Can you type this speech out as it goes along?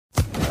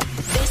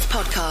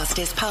podcast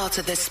is part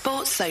of the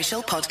Sports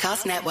Social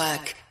Podcast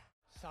Network.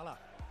 Salah.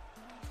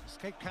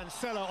 Escape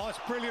Cancelo. Oh, it's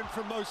brilliant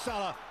from Mo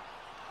Salah.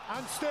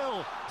 And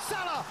still,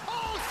 Salah.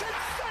 Oh,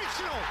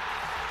 sensational!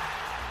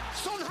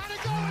 Son had a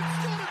go and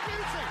scored a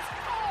beauty.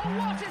 Oh,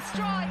 what a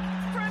strike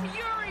from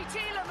Yuri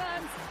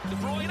Tielemans. De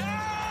Bruyne.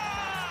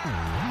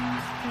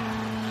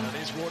 And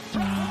it is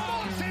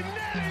Ward-Prowse.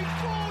 Martinelli,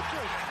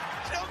 gorgeous.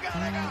 Still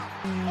Gallagher.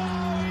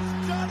 Oh, he's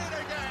done it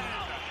again.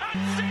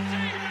 And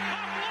City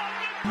have won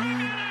the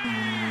Premier League.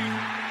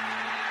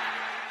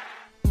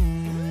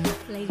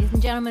 Ladies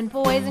and gentlemen,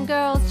 boys and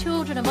girls,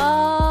 children of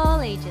all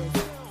ages,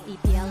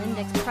 EPL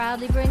Index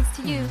proudly brings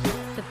to you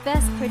the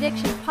best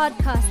prediction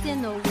podcast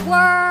in the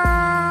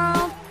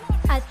world,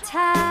 A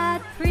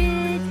Tad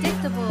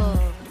Predictable,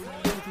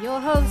 with your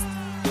host,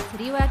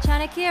 Tiriwa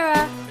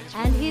Chanakira,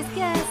 and his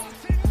guest,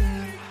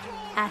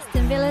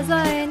 Aston Villa's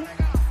own,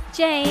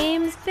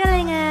 James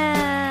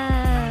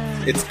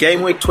Billingham. It's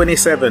game week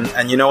 27,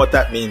 and you know what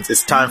that means.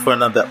 It's time for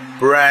another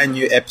brand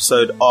new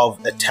episode of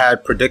A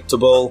Tad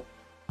Predictable.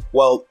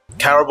 Well,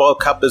 Carabao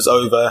Cup is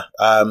over.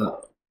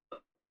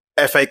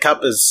 FA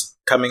Cup is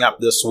coming up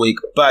this week,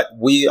 but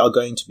we are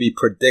going to be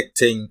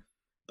predicting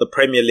the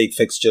Premier League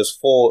fixtures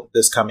for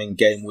this coming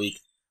game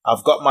week.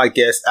 I've got my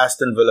guest,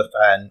 Aston Villa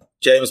fan,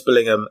 James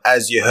Billingham,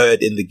 as you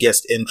heard in the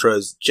guest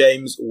intros.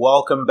 James,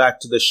 welcome back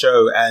to the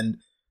show, and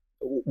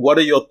what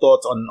are your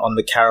thoughts on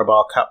the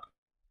Carabao Cup?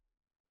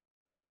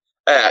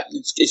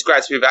 It's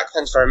great to be back.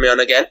 Thanks for having me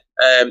on again.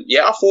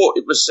 I thought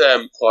it was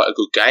quite a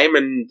good game,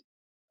 and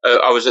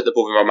I was at the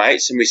pub with my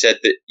mates, and we said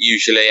that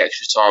usually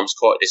extra time's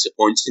quite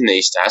disappointing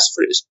these days.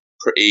 But it was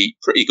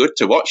pretty good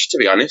to watch, to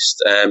be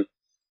honest. I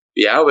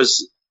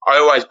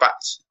always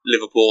backed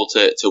Liverpool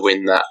to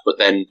win that, but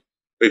then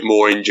with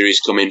more injuries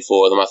coming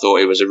for them, I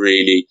thought it was a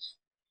really,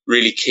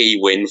 really key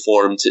win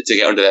for them to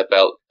get under their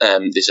belt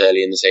this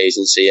early in the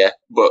season. So yeah,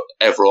 but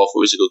overall, it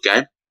was a good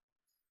game.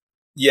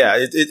 Yeah,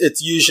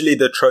 it's usually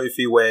the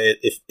trophy where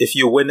if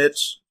you win it,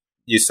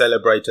 you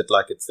celebrate it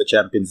like it's the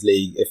Champions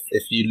League.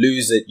 If you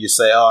lose it, you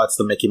say, "Oh, it's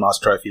the Mickey Mouse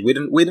Trophy." We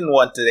didn't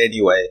want it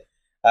anyway.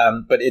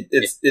 But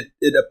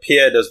it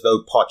appeared as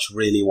though Poch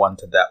really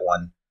wanted that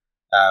one,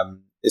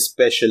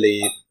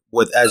 especially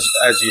with as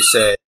you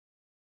said,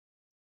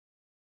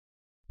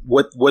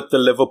 with the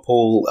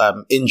Liverpool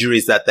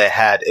injuries that they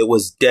had. It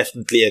was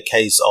definitely a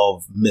case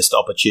of missed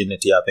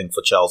opportunity, I think,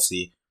 for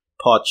Chelsea.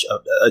 Poch,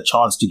 a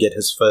chance to get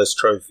his first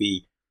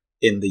trophy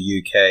in the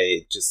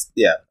UK. Just,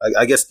 yeah,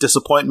 I guess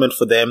disappointment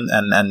for them,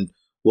 and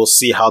we'll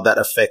see how that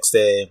affects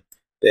their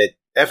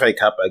FA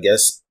Cup, I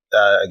guess,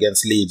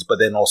 against Leeds, but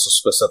then also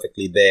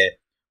specifically their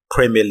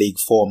Premier League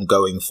form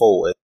going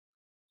forward.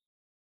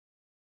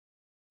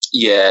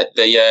 Yeah,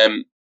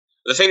 the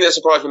thing that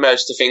surprised me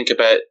most to think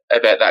about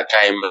that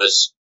game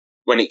was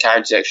when it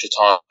came to extra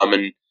time,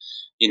 and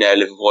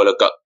Liverpool have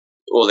got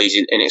all these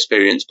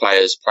inexperienced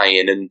players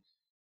playing, and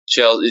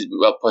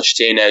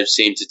Pochettino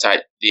seemed to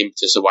take the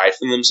impetus away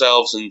from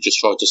themselves and just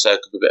tried to soak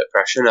up a bit of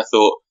pressure. And I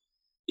thought,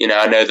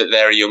 I know that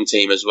they're a young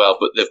team as well,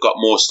 but they've got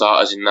more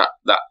starters in that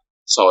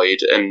side,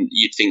 and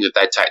you'd think that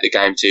they'd take the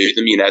game to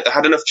them. They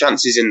had enough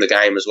chances in the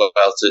game as well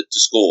to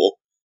score,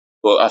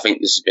 but I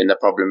think this has been the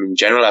problem in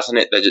general, hasn't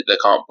it? They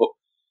can't put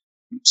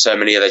so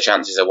many of their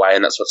chances away,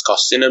 and that's what's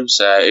costing them.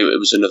 So it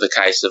was another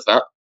case of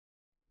that.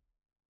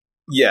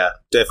 Yeah,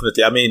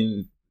 definitely. I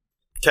mean,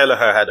 Kelleher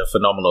had a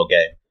phenomenal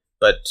game.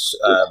 But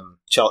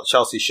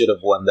Chelsea should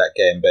have won that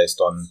game based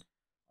on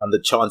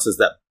the chances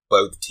that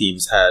both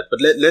teams had.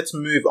 But let's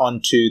move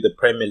on to the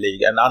Premier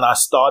League. And I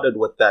started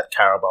with that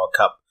Carabao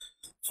Cup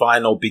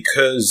final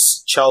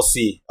because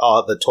Chelsea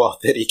are the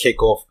 12:30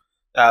 kickoff.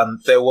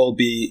 They will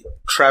be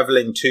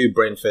travelling to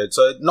Brentford,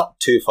 so not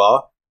too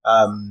far.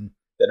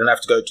 They don't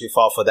have to go too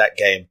far for that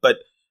game. But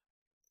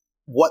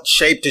what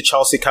shape did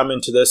Chelsea come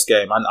into this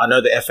game? I know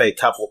the FA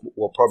Cup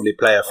will probably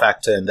play a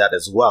factor in that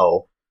as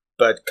well.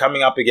 But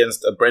coming up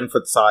against a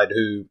Brentford side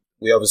who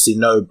we obviously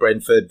know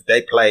Brentford,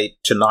 they play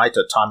tonight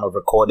at time of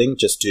recording,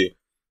 just to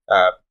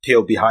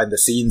peel behind the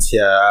scenes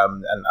here.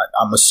 And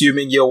I'm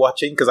assuming you're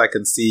watching because I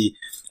can see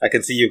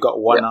you've got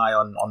one eye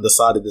on the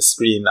side of the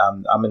screen.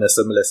 I'm in a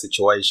similar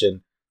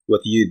situation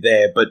with you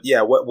there. But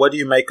yeah, what do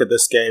you make of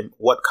this game?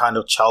 What kind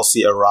of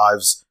Chelsea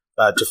arrives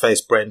to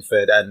face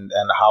Brentford, and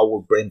how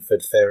will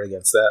Brentford fare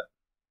against that?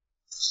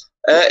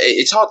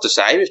 It's hard to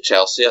say with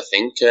Chelsea, I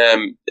think.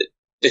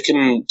 They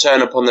can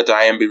turn up on the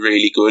day and be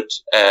really good.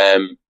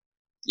 I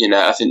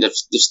think they've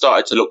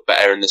started to look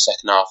better in the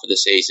second half of the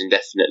season,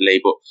 definitely.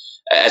 But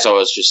as I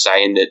was just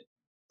saying, that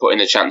putting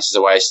the chances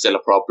away is still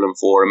a problem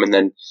for them. And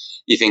then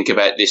you think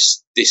about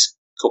this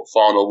cup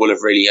final will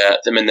have really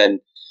hurt them, and then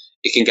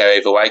it can go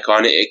either way,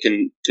 can't it? It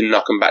can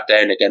knock them back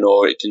down again,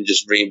 or it can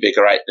just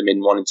reinvigorate them in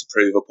wanting to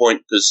prove a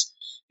point. Because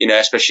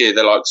especially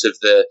the likes of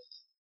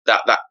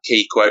that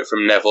key quote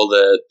from Neville,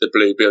 the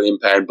blue £1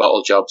 billion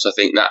bottle jobs. I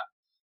think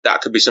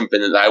that could be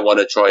something that they want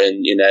to try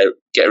and,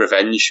 get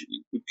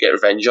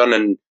revenge on.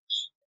 And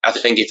I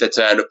think if they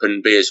turn up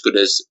and be as good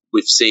as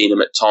we've seen them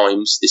at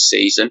times this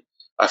season,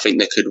 I think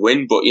they could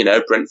win. But,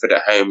 Brentford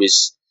at home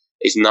is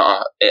is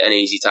not an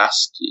easy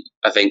task.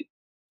 I think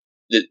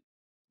that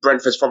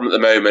Brentford's problem at the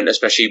moment,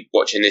 especially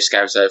watching this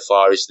game so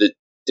far, is that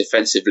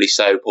defensively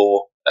so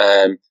poor.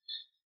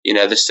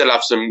 They still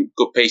have some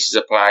good pieces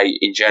of play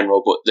in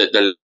general, but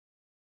they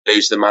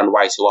lose the man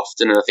way too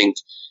often. And I think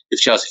if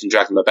Chelsea can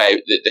drag them about,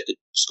 they could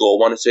score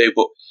one or two.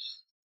 But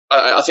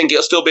I think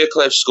it'll still be a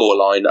close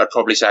scoreline. I'd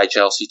probably say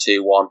Chelsea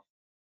 2-1.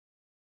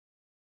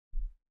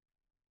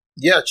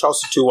 Yeah,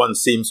 Chelsea 2-1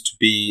 seems to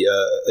be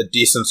a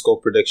decent score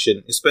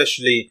prediction,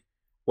 especially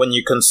when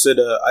you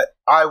consider,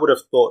 I would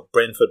have thought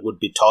Brentford would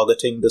be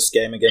targeting this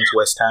game against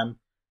West Ham,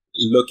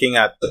 looking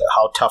at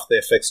how tough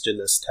their fixture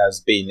list has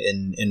been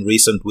in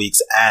recent weeks,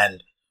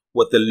 and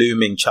with the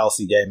looming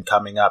Chelsea game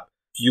coming up.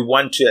 You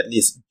want to at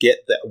least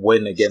get that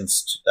win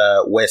against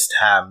West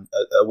Ham,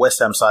 a West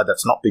Ham side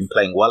that's not been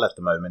playing well at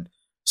the moment,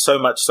 so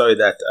much so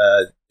that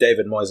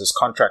David Moyes'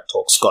 contract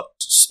talks got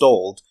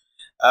stalled.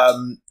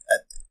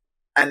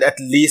 And at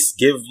least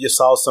give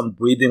yourself some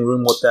breathing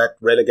room with that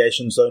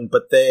relegation zone.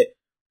 But they're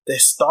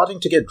starting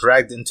to get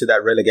dragged into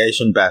that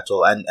relegation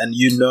battle. And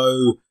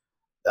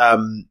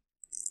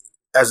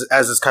as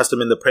is custom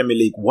in the Premier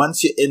League,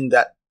 once you're in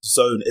that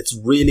zone, it's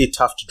really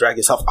tough to drag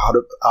yourself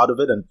out of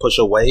it and push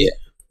away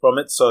from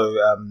it. So,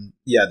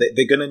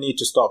 they're going to need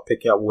to start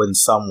picking up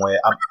wins somewhere.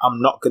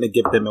 I'm not going to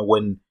give them a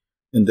win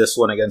in this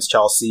one against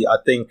Chelsea. I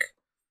think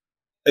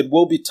it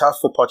will be tough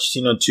for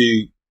Pochettino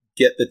to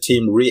get the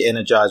team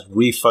re-energized,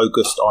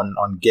 refocused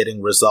on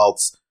getting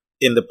results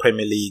in the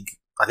Premier League.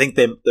 I think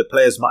the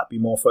players might be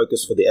more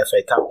focused for the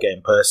FA Cup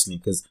game personally,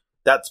 because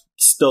that's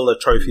still a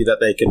trophy that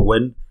they can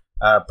win.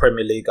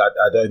 Premier League, I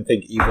don't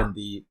think even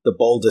the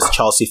boldest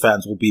Chelsea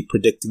fans will be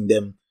predicting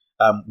them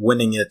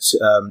winning it.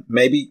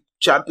 Maybe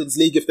Champions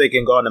League if they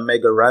can go on a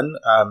mega run,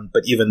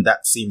 but even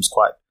that seems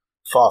quite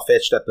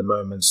far-fetched at the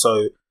moment.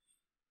 So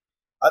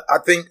I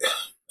think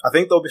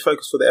they'll be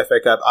focused for the FA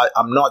Cup.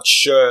 I'm not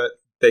sure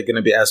they're going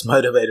to be as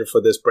motivated for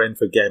this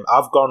Brentford game.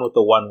 I've gone with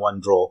the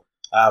 1-1 draw.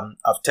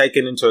 I've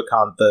taken into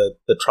account the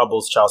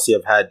troubles Chelsea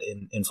have had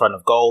in front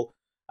of goal.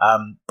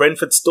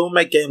 Brentford still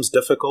make games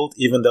difficult,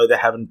 even though they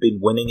haven't been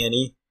winning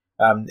any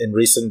in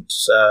recent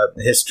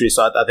history.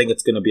 So I think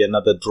it's going to be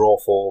another draw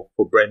for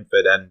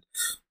Brentford. And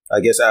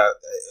I guess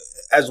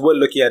as we're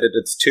looking at it,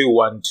 it's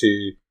 2-1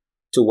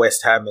 to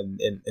West Ham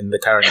in the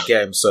current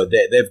game. So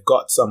they've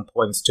got some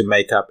points to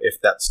make up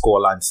if that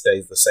scoreline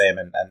stays the same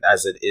and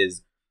as it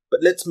is. But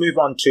let's move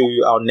on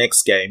to our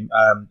next game.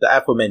 The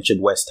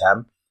aforementioned West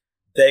Ham.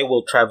 They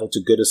will travel to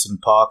Goodison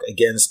Park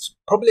against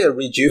probably a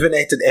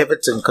rejuvenated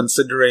Everton,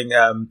 considering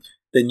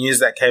the news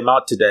that came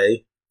out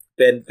today.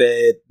 Then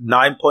their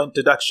 9-point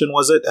deduction,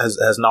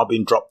 has now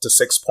been dropped to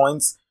 6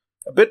 points.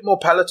 A bit more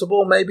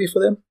palatable maybe for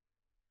them?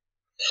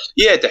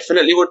 Yeah,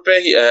 definitely would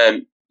be.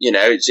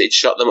 It's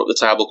shot them up the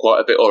table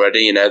quite a bit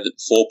already.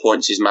 4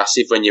 points is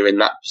massive when you're in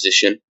that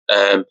position.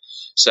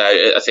 So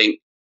I think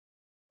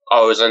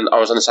I was on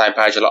the same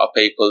page. A lot of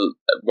people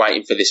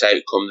waiting for this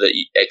outcome that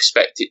you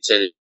expect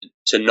it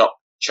to not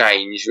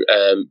change.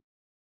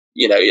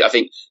 I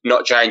think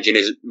not changing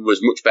was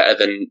much better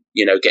than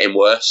getting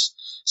worse.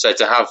 So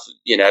to have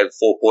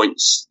 4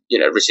 points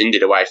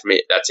rescinded away from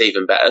it, that's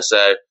even better.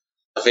 So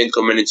I think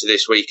coming into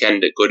this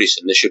weekend at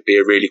Goodison, there should be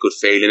a really good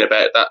feeling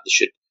about that.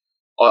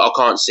 I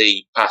can't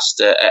see past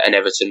an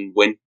Everton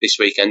win this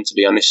weekend, to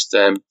be honest.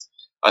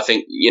 I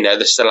think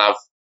they still have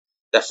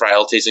their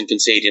frailties, and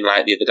conceding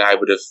late the other day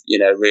would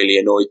have really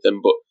annoyed them.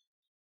 But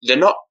they're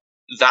not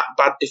that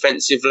bad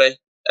defensively.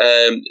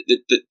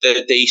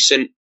 They're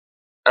decent,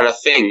 and I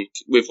think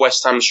with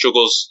West Ham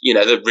struggles,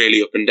 they're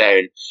really up and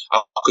down.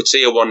 I could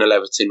see a 1-0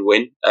 Everton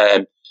win,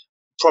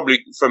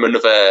 probably from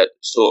another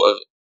sort of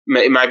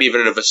maybe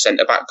even another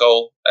centre back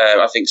goal.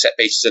 I think set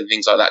pieces and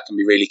things like that can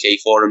be really key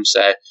for them.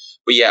 So,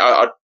 but yeah,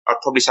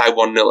 I'd probably say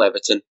 1-0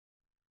 Everton.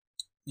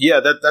 Yeah,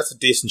 that's a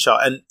decent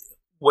shot. And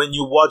when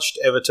you watched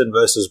Everton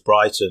versus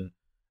Brighton,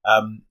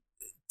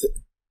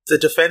 the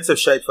defensive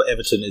shape for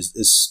Everton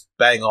is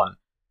bang on.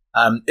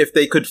 If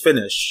they could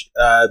finish,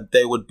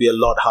 they would be a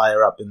lot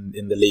higher up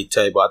in the league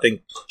table. I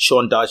think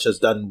Sean Dyche has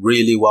done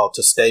really well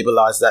to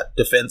stabilise that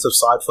defensive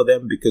side for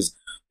them, because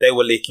they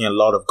were leaking a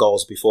lot of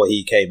goals before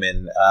he came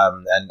in,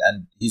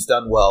 and he's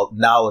done well.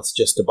 Now it's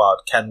just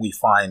about, can we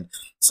find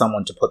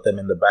someone to put them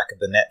in the back of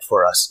the net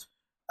for us?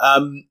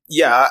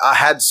 I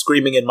had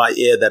screaming in my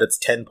ear that it's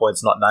 10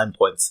 points, not 9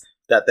 points,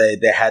 that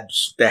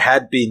they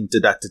had been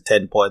deducted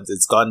 10 points.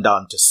 It's gone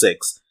down to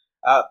 6.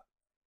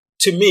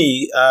 To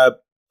me,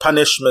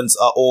 punishments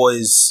are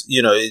always,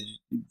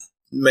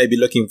 maybe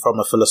looking from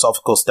a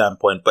philosophical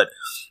standpoint, but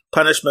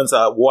punishments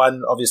are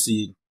one,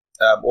 obviously,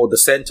 or the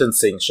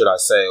sentencing, should I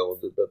say, or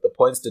the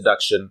points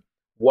deduction.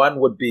 One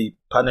would be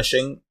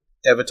punishing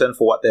Everton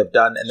for what they've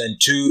done, and then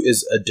 2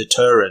 is a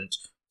deterrent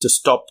to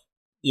stop,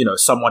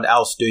 someone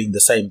else doing the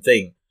same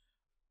thing.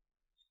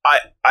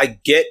 I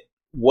get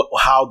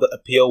how the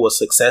appeal was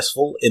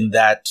successful, in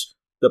that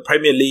the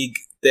Premier League,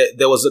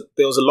 there was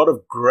a lot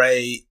of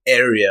grey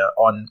area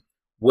on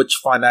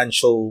which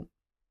financial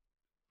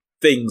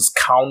things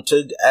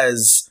counted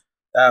as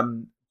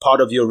part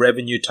of your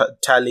revenue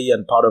tally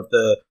and part of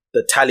the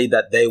the tally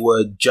that they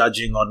were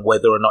judging on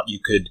whether or not you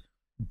could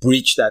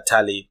breach that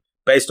tally.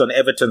 Based on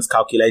Everton's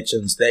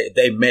calculations,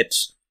 they met,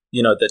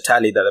 the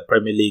tally that the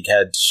Premier League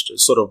had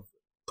sort of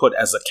put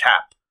as a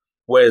cap.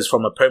 Whereas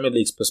from a Premier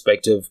League's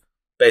perspective,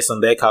 based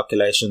on their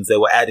calculations, they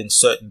were adding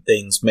certain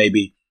things,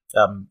 maybe,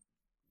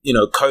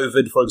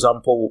 COVID, for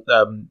example,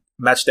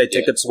 match day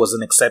tickets was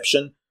an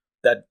exception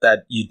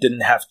that you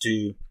didn't have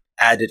to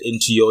add it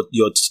into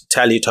your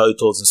tally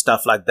totals and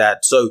stuff like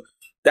that. So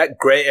that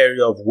grey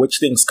area of which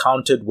things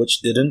counted,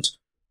 which didn't,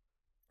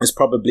 is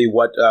probably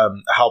what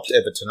helped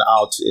Everton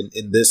out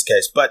in this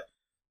case. But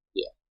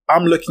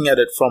I'm looking at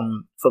it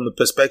from the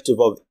perspective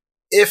of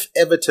if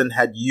Everton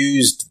had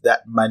used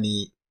that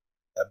money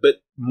a bit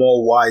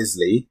more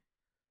wisely,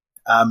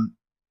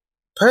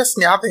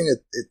 personally, I think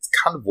it's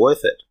kind of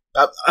worth it.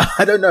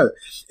 I don't know.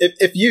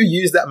 If you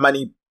use that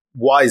money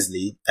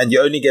wisely and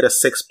you only get a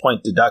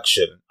 6-point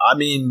deduction, I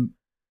mean,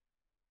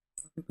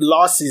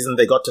 last season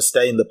they got to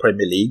stay in the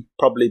Premier League,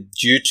 probably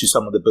due to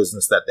some of the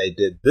business that they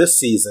did. This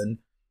season,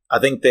 I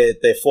think they're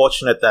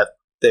fortunate that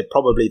they're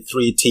probably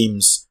 3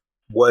 teams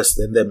worse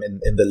than them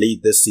in the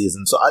league this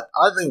season. So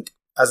I think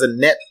as a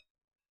net,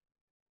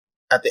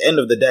 at the end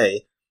of the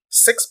day,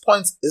 6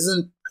 points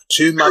isn't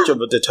too much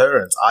of a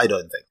deterrent, I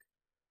don't think.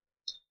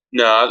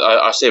 No,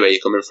 I see where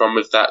you're coming from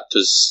with that,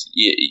 because,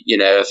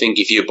 I think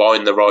if you're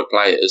buying the right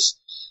players,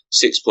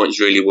 6 points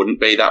really wouldn't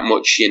be that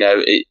much,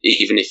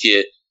 even if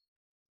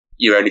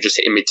you're only just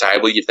hitting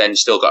mid-table, you've then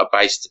still got a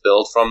base to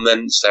build from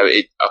then. So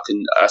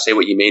I see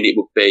what you mean. It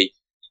would be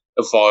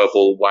a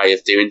viable way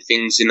of doing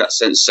things in that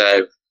sense.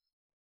 So,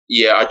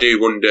 yeah, I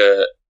do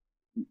wonder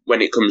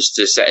when it comes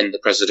to setting the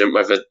precedent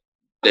whether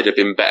they'd have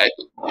been better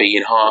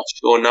being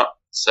harsh or not.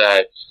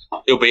 So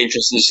it'll be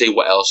interesting to see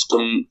what else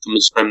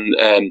comes from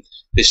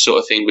this sort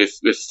of thing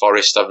with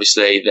Forest.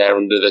 Obviously, they're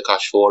under the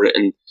cash for it,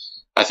 and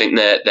I think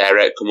their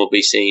outcome will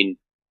be seen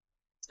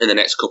in the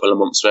next couple of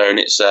months, where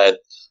it's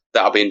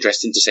that'll be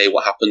interesting to see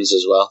what happens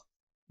as well.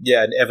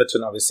 Yeah, and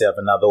Everton obviously have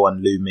another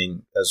one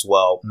looming as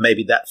well.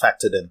 Maybe that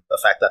factored in the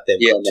fact that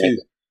they've got 2,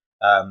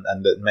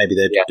 and that maybe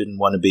they didn't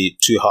want to be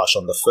too harsh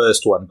on the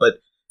first one. But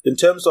in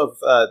terms of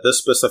this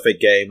specific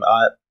game,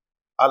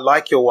 I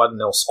like your 1-0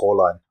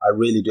 scoreline. I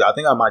really do. I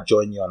think I might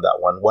join you on that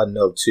one,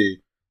 1-0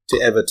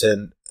 to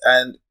Everton.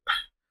 And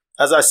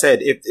as I said,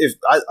 if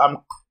I'm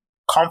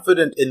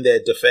confident in their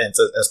defense,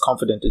 as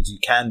confident as you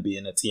can be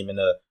in a team in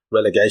a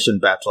relegation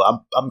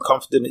battle, I'm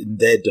confident in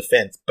their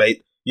defense, but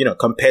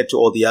compared to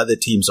all the other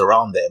teams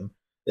around them,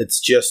 it's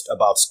just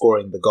about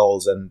scoring the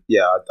goals. And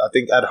yeah, I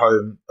think at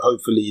home,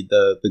 hopefully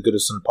the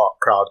Goodison Park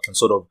crowd can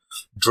sort of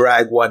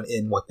drag one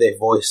in with their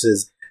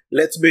voices.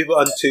 Let's move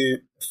on to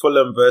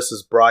Fulham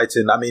versus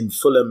Brighton. I mean,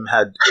 Fulham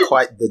had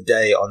quite the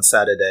day on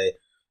Saturday,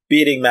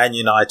 beating Man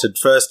United,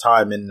 first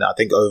time in, I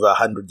think, over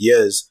 100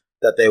 years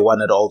that they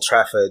won at Old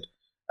Trafford.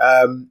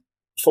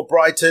 For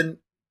Brighton,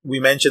 we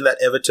mentioned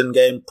that Everton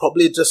game,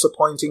 probably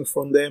disappointing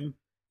from them.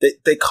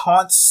 They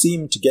can't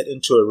seem to get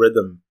into a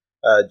rhythm,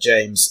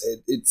 James.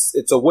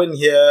 It's a win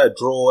here, a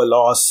draw, a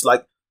loss.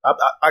 Like,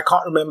 I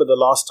can't remember the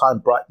last time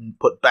Brighton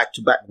put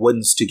back-to-back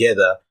wins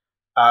together.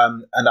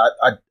 And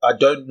I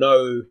don't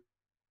know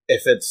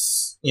if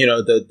it's,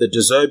 the De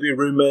Zerbi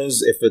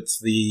rumours, if it's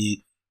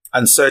the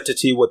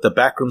uncertainty with the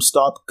backroom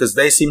staff, because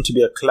they seem to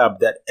be a club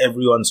that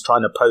everyone's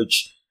trying to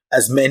poach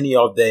as many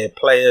of their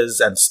players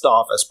and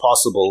staff as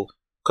possible,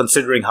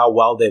 considering how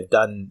well they've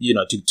done,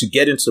 to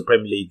get into the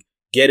Premier League,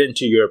 get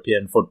into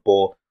European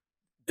football.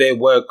 They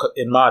were,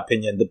 in my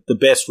opinion, the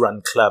best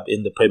run club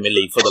in the Premier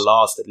League for the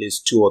last at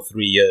least 2 or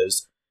 3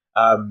 years.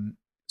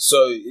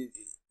 So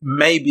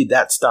maybe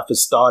that stuff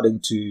is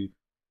starting to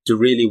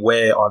really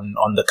wear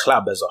on the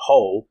club as a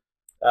whole.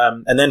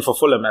 And then for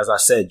Fulham, as I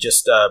said,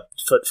 just a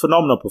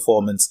phenomenal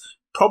performance.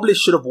 Probably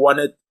should have won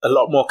it a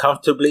lot more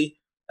comfortably.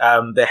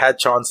 They had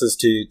chances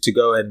to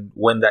go and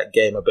win that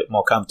game a bit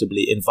more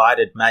comfortably.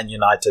 Invited Man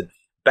United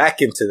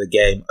back into the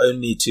game,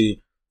 only to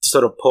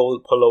sort of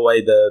pull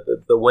away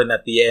the win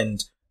at the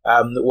end.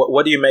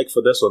 What do you make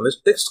for this one?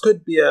 This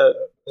could be a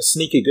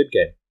sneaky good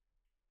game.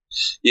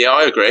 Yeah,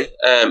 I agree.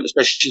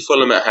 Especially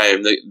Fulham at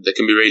home, they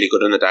can be really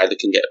good on the day. They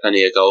can get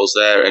plenty of goals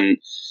there, and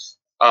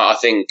I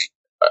think,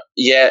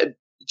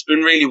 it's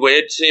been really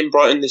weird seeing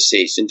Brighton this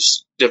season.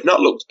 They've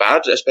not looked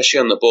bad, especially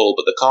on the ball,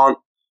 but they can't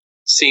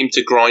seem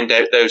to grind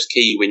out those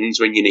key wins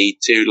when you need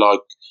to. Like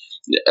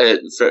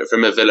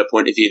from a Villa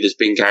point of view, there's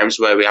been games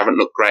where we haven't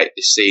looked great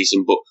this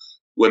season, but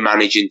we're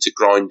managing to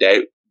grind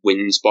out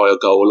wins by a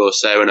goal or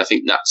so, and I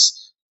think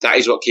that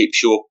is what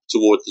keeps you up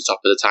towards the top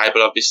of the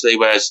table, obviously.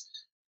 Whereas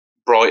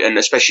Brighton,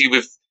 especially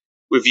with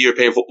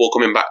European football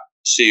coming back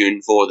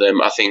soon for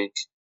them, I think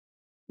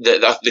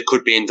that they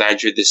could be in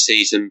danger of this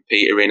season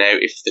petering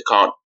out if they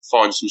can't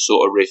find some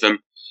sort of rhythm.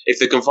 If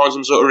they can find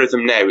some sort of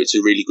rhythm now, it's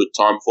a really good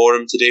time for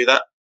them to do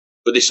that.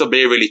 But this will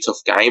be a really tough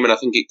game, and I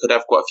think it could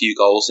have quite a few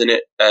goals in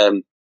it.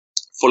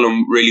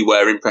 Fulham really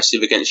were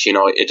impressive against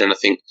United, and I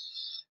think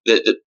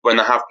that when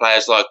they have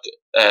players like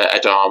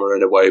Adama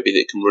and Iwobi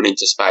that can run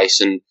into space,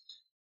 and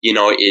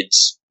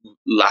United's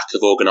lack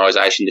of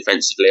organisation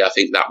defensively, I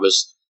think that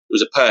was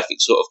was a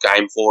perfect sort of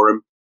game for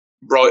them.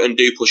 Brighton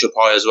do push up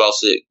high as well,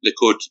 so they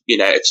could,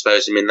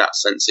 expose him in that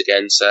sense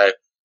again. So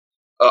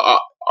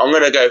I'm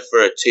going to go for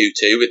a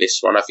 2-2 with this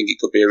one. I think it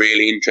could be a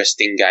really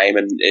interesting game,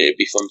 and it'd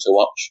be fun to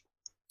watch.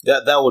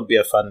 That would be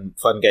a fun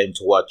game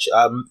to watch.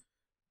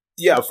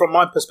 From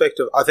my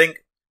perspective, I think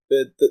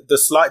the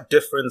slight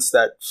difference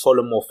that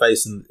Fulham will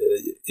face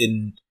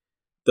in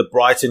the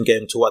Brighton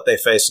game to what they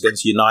faced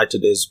against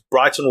United is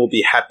Brighton will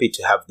be happy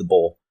to have the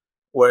ball,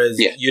 whereas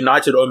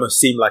United almost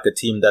seem like a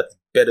team that's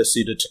better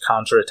suited to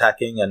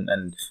counter-attacking,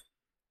 and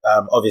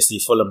obviously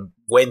Fulham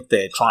went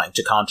there trying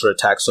to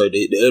counter-attack, so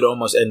it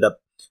almost ended up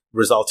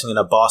resulting in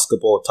a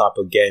basketball type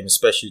of game,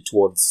 especially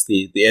towards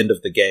the end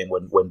of the game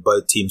when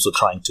both teams were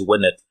trying to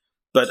win it.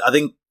 But I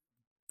think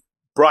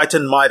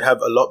Brighton might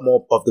have a lot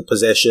more of the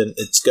possession.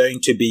 It's going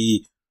to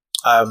be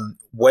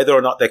whether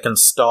or not they can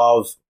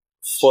starve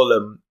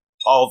Fulham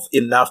of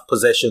enough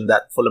possession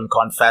that Fulham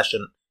can't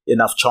fashion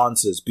enough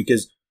chances,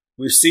 because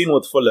we've seen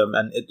with Fulham,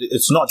 and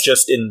it's not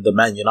just in the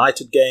Man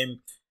United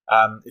game.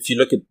 If you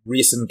look at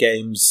recent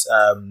games,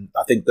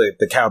 I think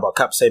the Carabao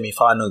Cup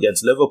semi-final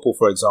against Liverpool,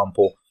 for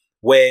example,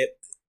 where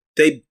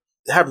they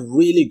have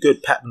really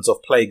good patterns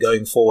of play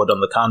going forward on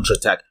the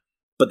counter-attack,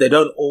 but they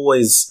don't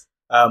always,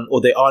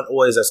 or they aren't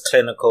always as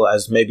clinical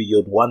as maybe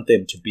you'd want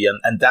them to be,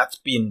 and that's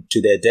been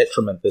to their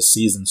detriment this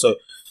season. So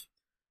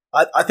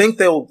I think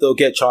they'll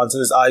get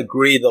chances. I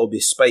agree there'll be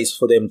space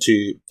for them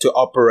to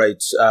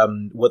operate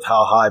with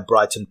how high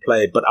Brighton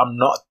play, but I'm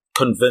not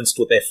convinced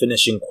with their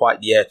finishing quite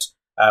yet.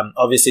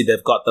 Obviously,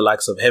 they've got the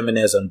likes of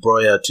Jimenez and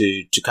Breuer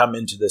to come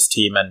into this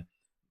team, and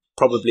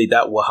probably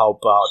that will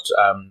help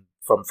out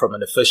from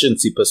an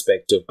efficiency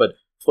perspective. But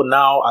for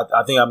now,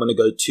 I think I'm going to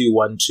go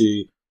 2-1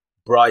 to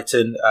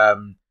Brighton.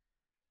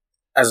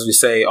 As we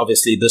say,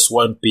 obviously, this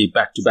won't be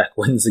back-to-back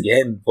wins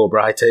again for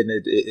Brighton.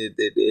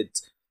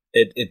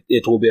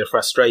 It will be a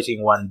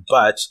frustrating one,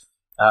 but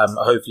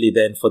hopefully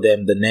then for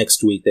them the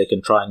next week they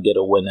can try and get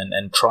a win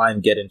and try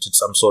and get into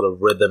some sort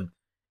of rhythm,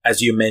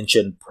 as you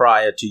mentioned,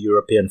 prior to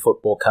European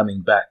football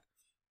coming back.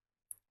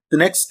 The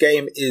next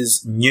game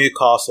is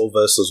Newcastle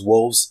versus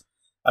Wolves.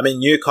 I mean,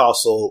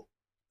 Newcastle,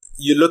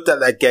 you looked at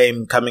that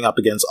game coming up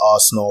against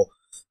Arsenal.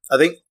 I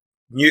think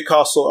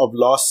Newcastle of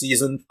last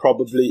season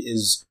probably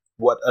is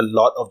what a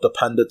lot of the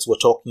pundits were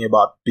talking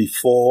about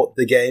before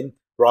the game,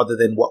 rather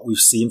than what we've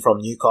seen from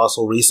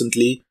Newcastle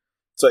recently.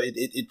 So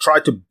it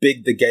tried to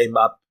big the game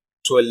up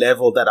to a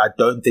level that I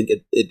don't think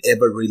it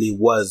ever really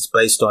was,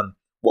 based on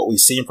what we've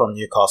seen from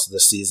Newcastle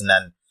this season.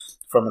 And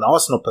from an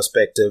Arsenal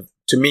perspective,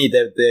 to me,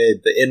 they're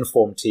the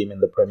informed team in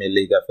the Premier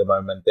League at the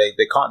moment.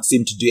 They can't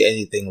seem to do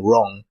anything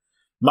wrong.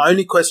 My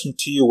only question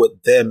to you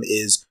with them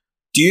is,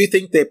 do you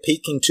think they're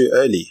peaking too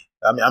early?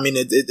 I mean,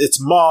 it's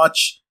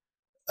March,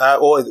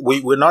 or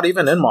we're not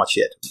even in March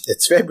yet.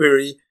 It's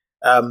February.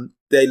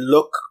 They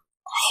look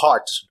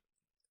hot.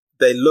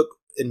 They look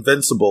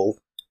invincible,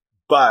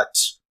 but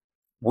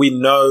we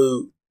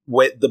know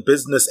where the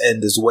business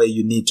end is, where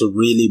you need to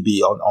really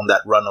be on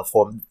that run of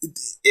form.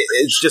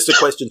 It's just a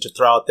question to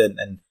throw out there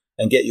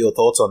and get your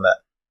thoughts on that.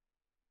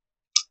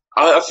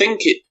 I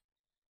think it's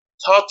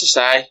hard to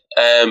say.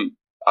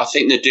 I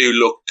think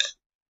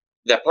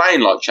they're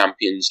playing like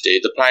champions do.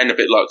 They're playing a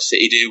bit like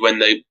City do when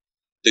they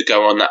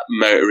go on that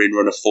motoring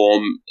run of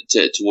form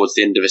towards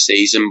the end of a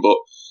season, but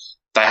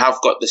they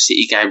have got the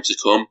City game to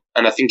come.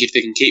 And I think if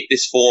they can keep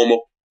this form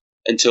up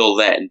until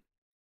then,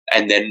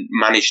 and then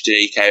manage to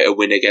eke out a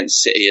win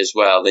against City as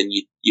well, then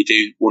you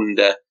do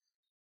wonder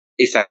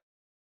if they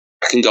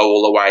can go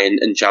all the way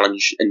and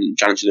challenge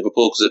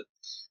Liverpool, because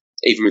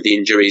even with the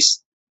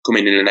injuries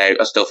coming in and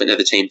out, I still think they're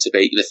the team to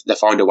beat. They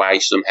find a way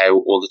somehow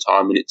all the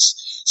time, and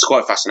it's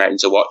quite fascinating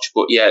to watch.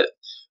 But yeah,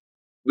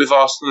 with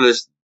Arsenal,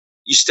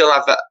 you still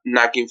have that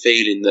nagging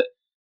feeling that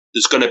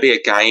there's going to be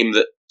a game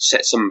that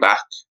sets them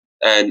back,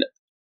 and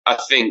I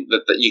think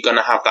that you're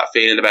going to have that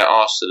feeling about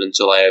Arsenal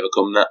until they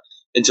overcome that.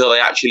 Until they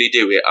actually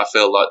do it, I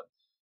feel like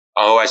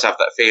I always have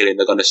that feeling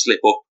they're going to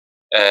slip up.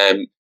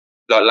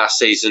 Like last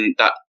season,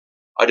 that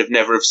I'd have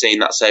never have seen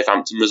that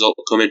Southampton result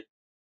coming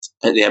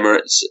at the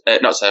Emirates.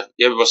 It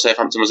was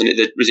Southampton, wasn't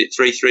it? Was it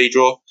 3-3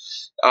 draw?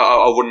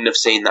 I wouldn't have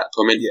seen that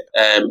coming.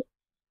 Yeah.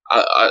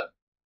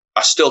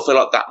 I still feel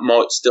like that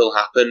might still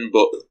happen,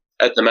 but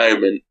at the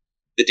moment,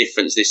 the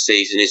difference this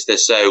season is they're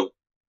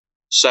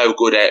so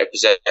good out of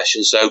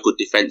possession, so good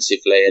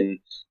defensively, and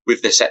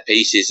with the set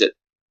pieces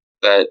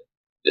that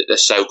they're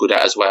so good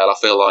at as well. I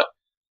feel like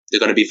they're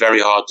going to be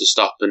very hard to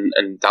stop, and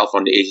they'll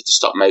find it easy to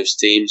stop most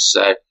teams.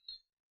 So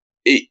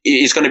it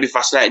is going to be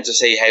fascinating to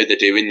see how they're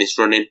doing this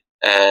running.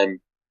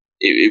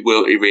 It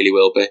really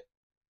will be.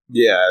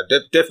 Yeah,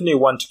 definitely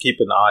one to keep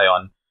an eye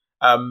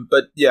on.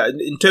 But yeah,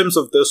 in terms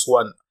of this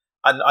one,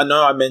 I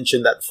know I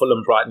mentioned that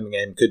Fulham-Brighton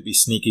game could be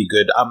sneaky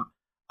good.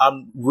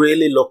 I'm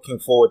really looking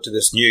forward to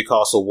this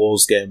Newcastle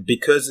Wolves game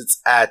because it's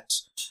at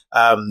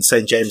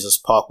St. James's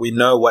Park. We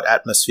know what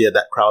atmosphere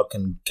that crowd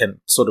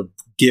can sort of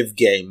give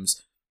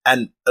games,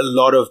 and a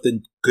lot of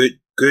the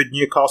good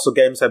Newcastle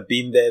games have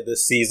been there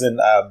this season.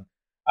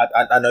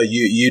 I know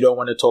you don't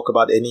want to talk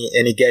about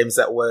any games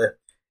that were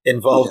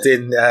involved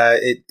in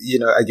it,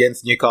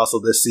 against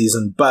Newcastle this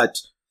season. But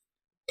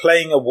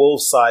playing a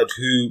Wolves side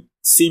who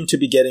seem to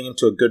be getting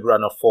into a good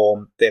run of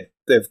form,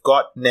 they've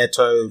got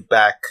Neto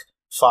back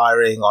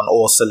firing on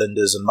all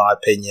cylinders, in my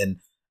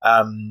opinion.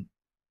 I'm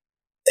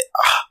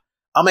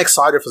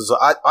excited for this.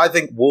 I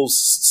think Wolves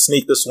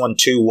sneak this one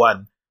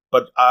 2-1,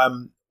 but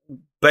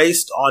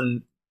based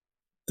on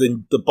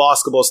the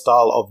basketball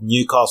style of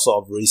Newcastle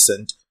of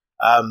recent,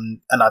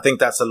 and I think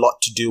that's a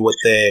lot to do with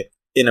their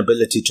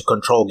inability to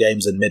control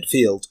games in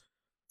midfield.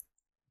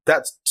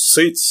 That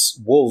suits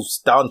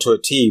Wolves down to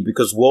a T,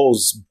 because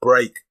Wolves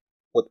break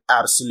with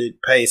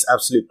absolute pace,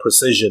 absolute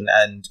precision,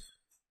 and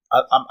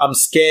I'm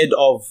scared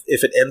of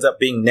if it ends up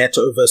being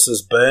Neto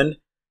versus Burn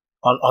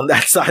on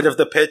that side of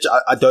the pitch.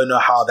 I don't know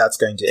how that's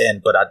going to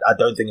end, but I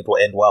don't think it will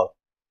end well.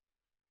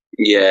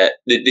 Yeah,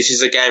 this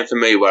is a game for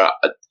me where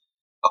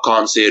I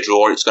can't see a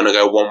draw. It's going to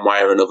go one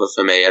way or another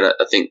for me, and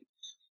I think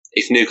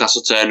if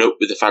Newcastle turn up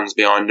with the fans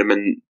behind them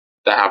and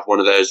they have one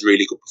of those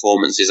really good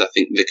performances, I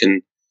think they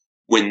can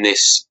win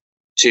this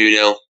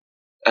 2-0.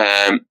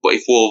 But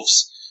if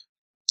Wolves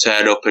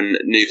turn up and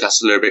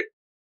Newcastle are a bit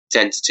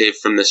tentative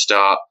from the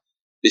start,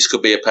 this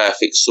could be a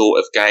perfect sort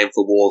of game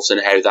for Wolves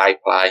and how they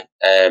play.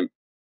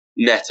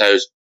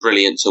 Neto's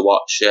brilliant to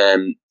watch.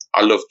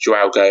 I love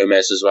Joao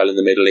Gomez as well in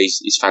the middle.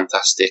 He's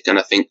fantastic, and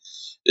I think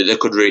that they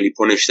could really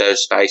punish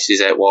those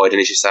spaces out wide.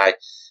 And as you say,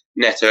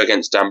 Neto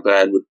against Dan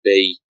Burn would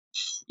be,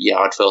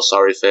 I'd feel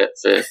sorry for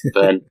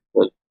Burn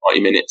for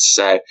 90 minutes.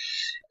 So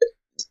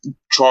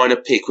trying to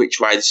pick which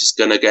way this is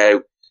going to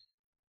go,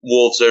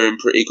 Wolves are in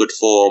pretty good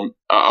form.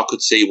 I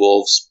could see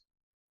Wolves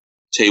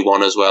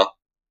 2-1 as well.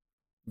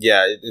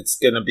 Yeah, it's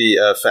going to be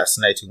a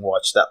fascinating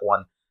watch, that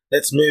one.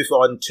 Let's move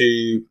on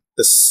to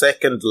the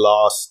second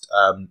last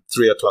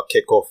 3 o'clock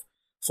kickoff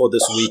for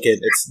this weekend.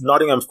 It's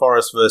Nottingham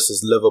Forest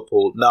versus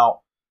Liverpool.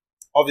 Now,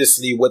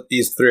 obviously, with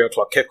these 3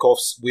 o'clock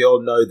kickoffs, we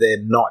all know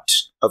they're not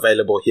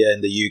available here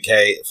in the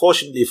UK.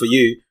 Fortunately for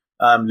you,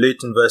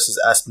 Luton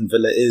versus Aston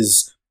Villa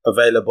is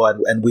available,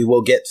 and we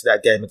will get to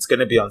that game. It's going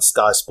to be on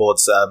Sky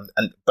Sports,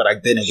 but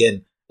then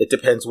again, it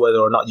depends whether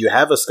or not you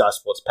have a Sky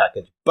Sports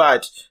package.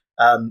 But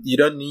you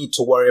don't need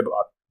to worry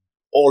about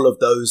all of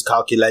those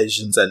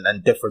calculations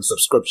and different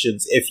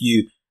subscriptions if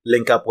you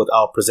link up with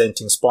our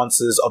presenting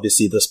sponsors.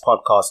 Obviously, this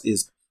podcast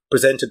is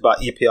presented by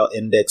EPL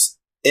Index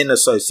in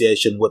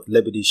association with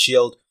Liberty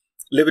Shield.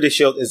 Liberty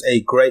Shield is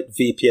a great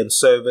VPN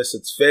service.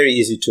 It's very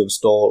easy to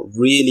install,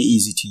 really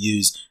easy to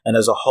use, and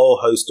has a whole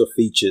host of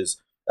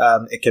features.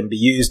 It can be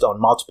used on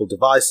multiple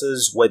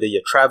devices, whether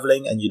you're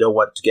traveling and you don't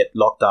want to get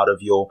locked out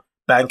of your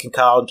bank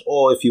account,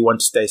 or if you want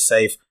to stay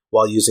safe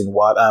while using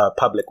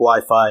public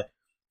Wi-Fi.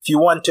 If you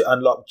want to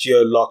unlock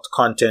geo-locked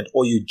content,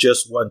 or you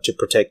just want to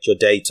protect your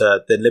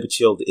data, then Liberty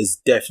Shield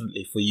is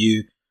definitely for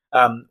you.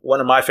 One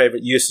of my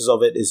favorite uses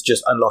of it is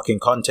just unlocking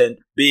content,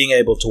 being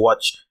able to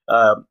watch,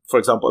 for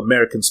example,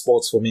 American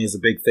sports for me is a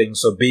big thing.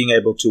 So being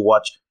able to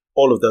watch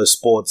all of those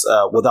sports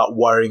without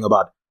worrying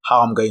about how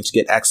I'm going to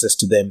get access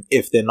to them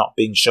if they're not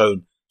being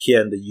shown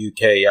here in the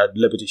UK.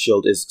 Liberty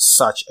Shield is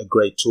such a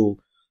great tool.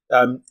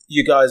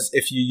 You guys,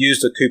 if you use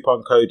the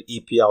coupon code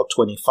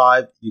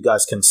EPL25, you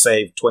guys can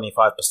save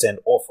 25%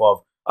 off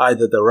of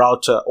either the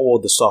router or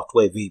the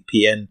software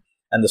VPN.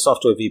 And the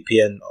software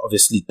VPN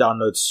obviously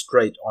downloads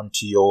straight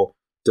onto your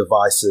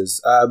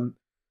devices.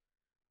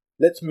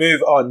 Let's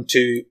move on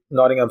to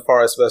Nottingham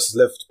Forest versus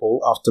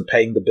Liverpool after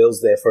paying the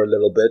bills there for a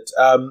little bit.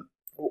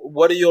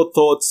 What are your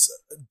thoughts?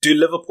 Do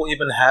Liverpool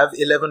even have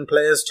 11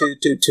 players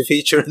to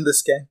feature in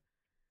this game?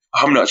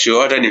 I'm not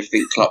sure. I don't even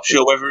think Klopp's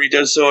sure whether he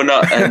does or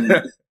not. And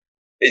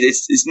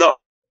it's not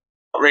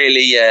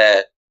really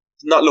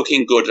not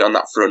looking good on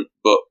that front.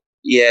 But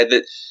yeah,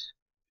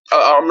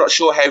 I'm not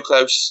sure how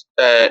close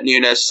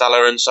Nunes,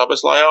 Salah and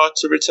Szoboszlai are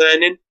to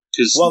returning.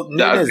 Well,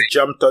 Nunes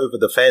jumped over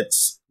the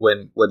fence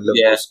when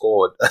Liverpool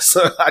scored.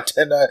 So I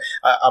don't know.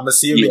 I'm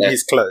assuming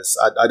he's close.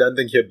 I don't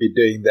think he'd be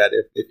doing that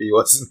if he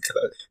wasn't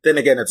close. Then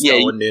again, it's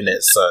Darwin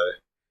Nunes, so...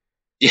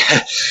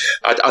 Yeah,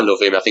 I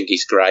love him. I think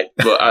he's great.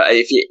 But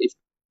if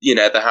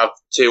they have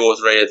 2 or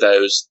 3 of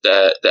those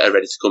that are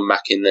ready to come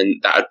back in, then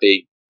that would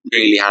be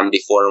really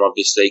handy for them,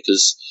 obviously,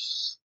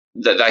 because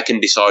they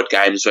can decide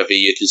games whether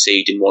you're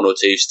conceding 1 or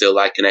 2 still.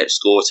 They can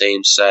outscore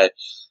teams. So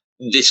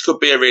this could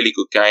be a really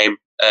good game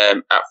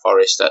at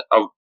Forest.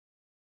 I'm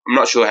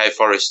not sure how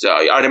Forest...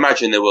 I'd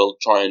imagine they will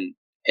try and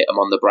hit them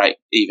on the break,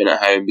 even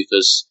at home,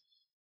 because,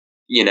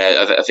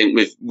 I think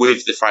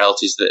with the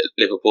frailties that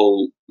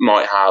Liverpool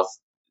might have,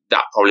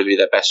 that'd probably be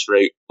their best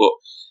route. But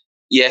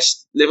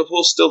yes,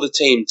 Liverpool's still the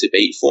team to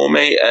beat for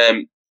me. A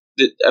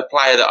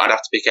player that I'd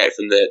have to pick out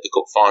from the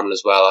cup final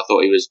as well, I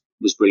thought he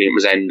was brilliant,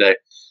 was Endo.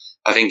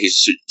 I think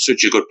he's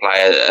such a good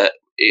player.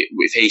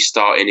 If he's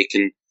starting, he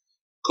can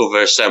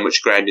cover so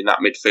much ground in that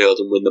midfield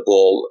and win the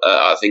ball.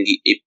 I think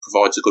he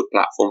provides a good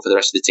platform for the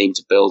rest of the team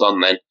to build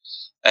on then.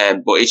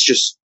 But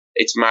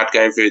it's mad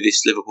going through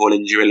this Liverpool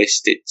injury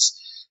list.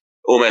 It's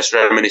almost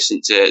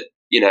reminiscent to,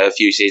 a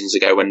few seasons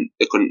ago when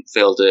they couldn't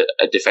field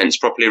a defence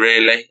properly,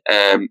 really.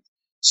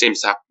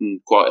 Seems to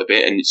happen quite a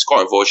bit, and it's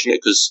quite unfortunate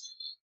because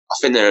I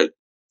think they're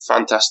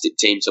fantastic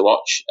team to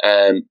watch.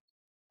 And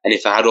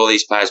if I had all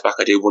these players back,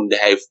 I do wonder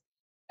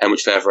how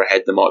much further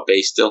ahead they might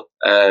be still.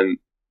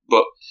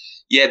 But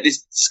yeah,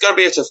 it's going to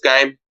be a tough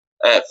game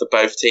for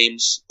both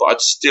teams, but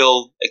I'd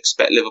still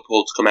expect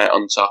Liverpool to come out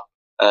on top.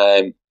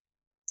 I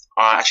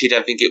actually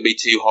don't think it'll be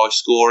too high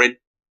scoring.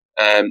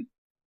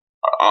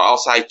 I'll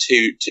say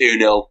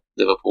 2-0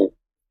 Liverpool.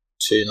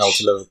 2-0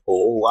 to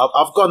Liverpool.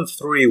 I've gone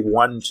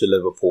 3-1 to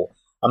Liverpool.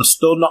 I'm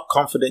still not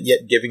confident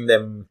yet giving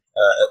them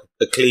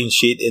a clean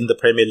sheet in the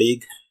Premier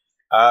League.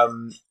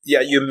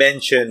 Yeah, you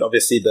mentioned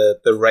obviously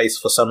the race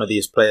for some of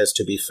these players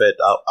to be fit.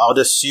 I'd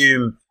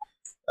assume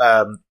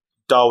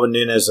Darwin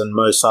Núñez and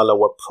Mo Salah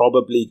were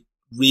probably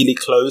really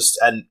close,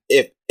 and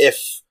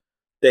if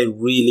they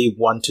really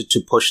wanted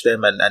to push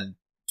them and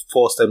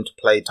force them to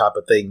play type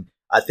of thing,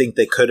 I think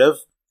they could have,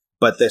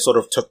 but they sort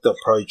of took the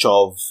approach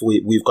of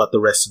we've got the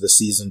rest of the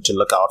season to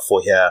look out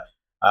for here.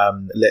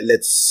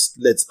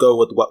 Let's go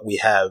with what we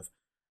have.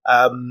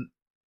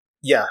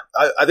 Yeah,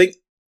 I think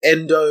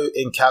Endo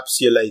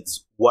encapsulates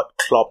what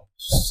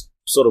Klopp's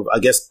sort of, I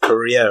guess,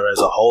 career as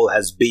a whole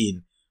has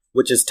been,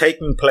 which is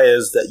taking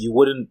players that you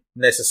wouldn't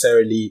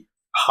necessarily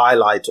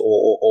highlight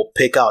or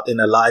pick out in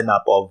a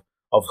lineup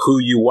of who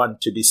you want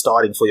to be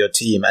starting for your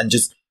team, and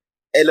just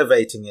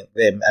elevating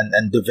them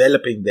and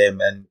developing them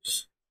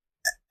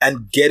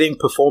and getting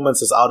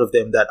performances out of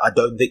them that I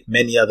don't think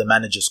many other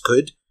managers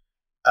could.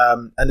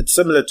 And it's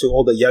similar to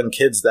all the young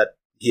kids that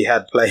he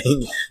had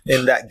playing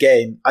in that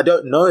game. I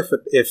don't know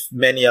if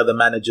many other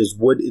managers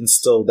would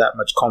instill that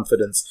much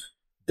confidence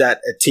that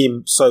a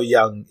team so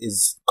young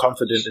is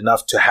confident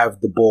enough to have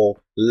the ball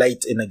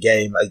late in a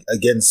game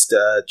against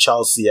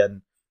Chelsea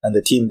and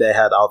the team they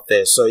had out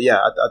there. So yeah,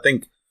 I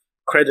think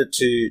credit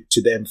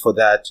to them for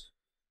that.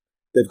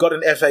 They've got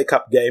an FA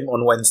Cup game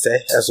on Wednesday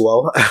as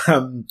well.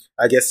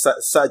 I guess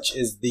such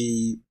is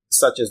the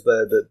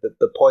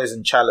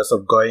poison chalice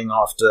of going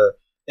after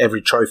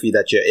every trophy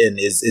that you're in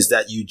is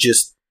that you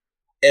just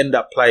end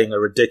up playing a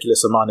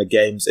ridiculous amount of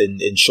games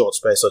in short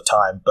space of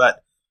time.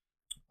 But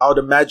I would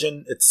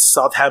imagine it's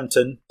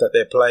Southampton that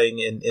they're playing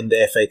in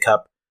the FA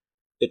Cup.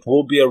 It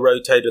will be a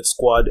rotated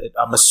squad.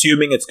 I'm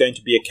assuming it's going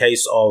to be a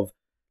case of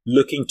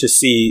looking to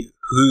see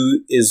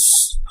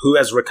who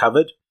has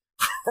recovered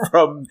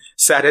from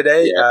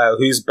Saturday,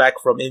 who's back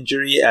from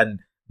injury, and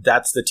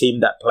that's the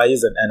team that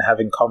plays, and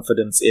having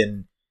confidence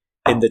in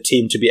the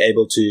team to be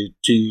able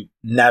to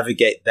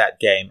navigate that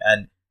game.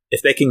 And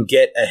if they can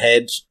get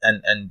ahead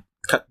and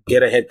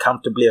get ahead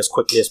comfortably as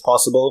quickly as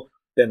possible,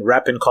 then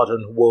wrap in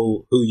cotton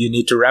wool who you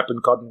need to wrap in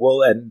cotton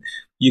wool, and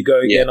you go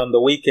again on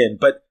the weekend.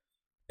 But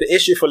the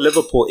issue for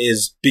Liverpool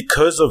is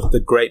because of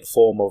the great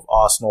form of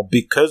Arsenal,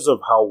 because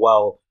of how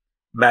well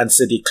Man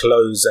City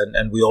close,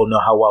 and we all know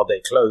how well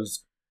they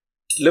close,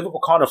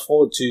 Liverpool can't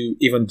afford to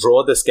even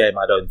draw this game,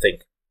 I don't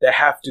think. They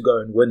have to go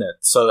and win it.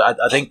 So I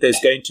think there's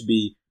going to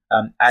be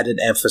added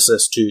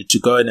emphasis to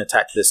go and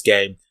attack this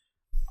game.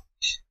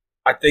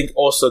 I think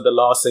also the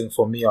last thing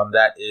for me on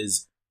that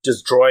is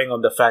just drawing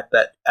on the fact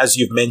that, as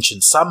you've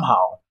mentioned,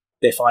 somehow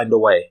they find a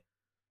way.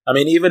 I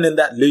mean, even in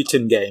that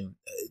Luton game,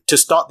 to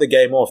start the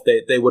game off,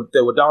 they were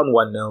down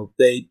 1-0.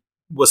 They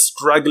were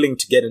struggling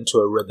to get into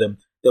a rhythm.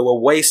 They were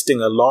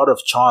wasting a lot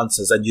of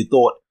chances, and you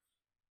thought,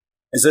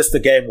 is this the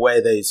game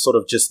where they sort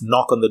of just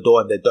knock on the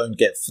door and they don't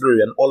get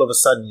through, and all of a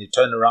sudden you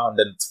turn around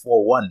and it's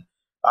 4-1?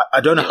 I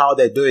don't know how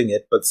they're doing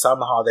it, but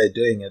somehow they're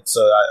doing it.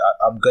 So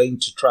I'm going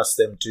to trust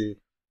them to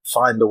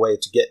find a way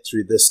to get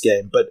through this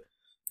game. But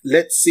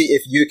let's see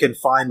if you can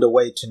find a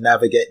way to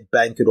navigate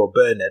bank it or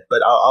burn it.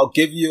 But I'll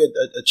give you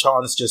a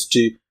chance just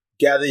to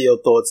gather your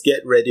thoughts,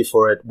 get ready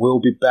for it. We'll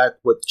be back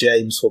with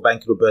James for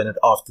Bank It or Burn It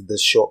after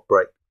this short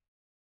break.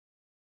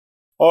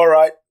 All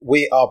right,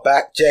 we are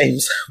back,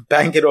 James.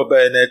 Bank it or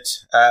burn it.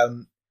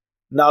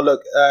 Now,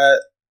 look,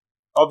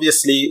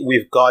 obviously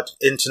we've got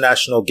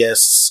international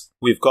guests.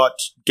 We've got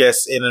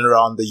guests in and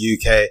around the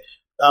UK.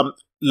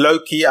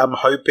 Low-key, I'm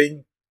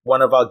hoping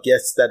one of our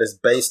guests that is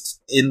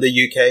based in the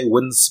UK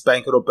wins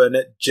Bank It or Burn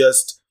It,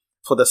 just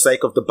for the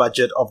sake of the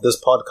budget of this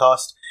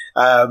podcast.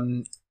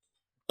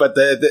 But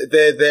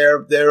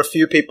there are a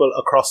few people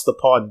across the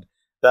pond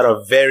that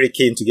are very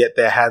keen to get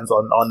their hands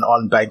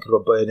on Bank It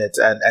or Burn It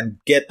and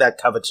get that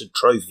coveted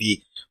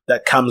trophy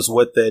that comes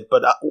with it.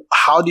 But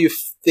how do you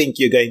think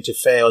you're going to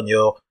fare on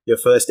your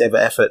first ever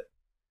effort?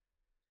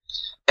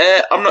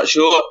 I'm not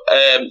sure.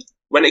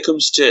 When it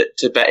comes to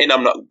betting,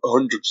 I'm not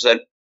 100%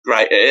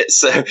 great at it.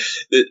 So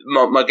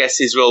my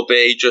guesses will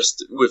be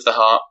just with the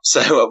heart.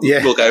 So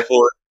we'll go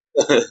for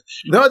it.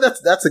 No,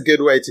 that's a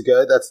good way to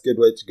go. That's a good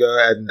way to go.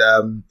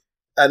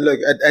 And look,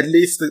 at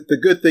least the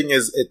good thing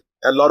is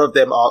a lot of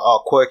them are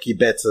quirky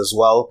bets as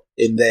well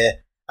in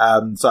there.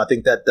 So I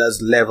think that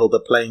does level the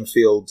playing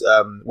field,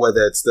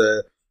 whether it's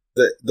the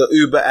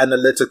uber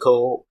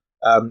analytical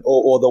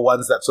or the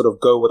ones that sort of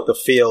go with the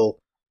feel.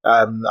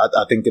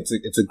 I think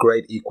it's a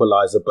great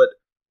equalizer. But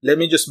let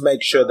me just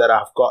make sure that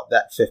I've got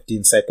that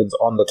 15 seconds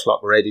on the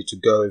clock ready to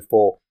go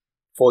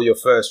for your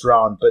first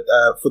round. But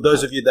for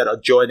those of you that are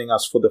joining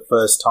us for the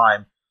first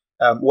time,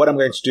 what I'm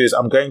going to do is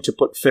I'm going to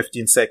put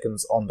 15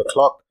 seconds on the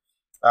clock.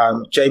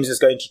 James is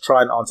going to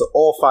try and answer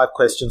all 5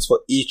 questions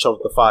for each of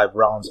the 5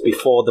 rounds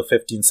before the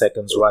 15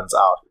 seconds runs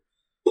out.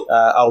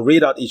 I'll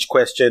read out each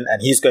question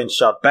and he's going to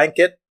shout bank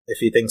it if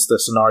he thinks the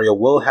scenario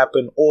will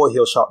happen, or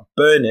he'll shout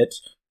burn it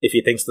if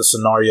he thinks the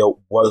scenario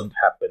won't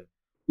happen.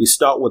 We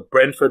start with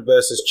Brentford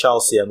versus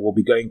Chelsea and we'll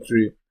be going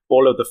through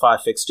all of the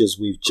 5 fixtures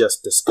we've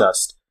just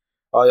discussed.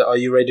 Are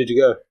you ready to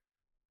go?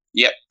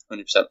 Yep,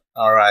 100%.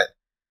 All right.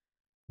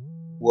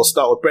 We'll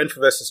start with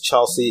Brentford versus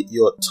Chelsea.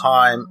 Your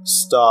time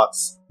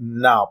starts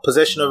now.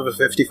 Possession over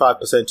 55%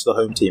 to the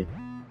home team.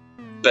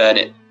 Burn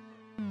it.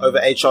 Over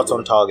 8 shots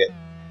on target.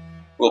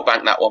 We'll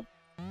bank that one.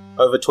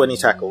 Over 20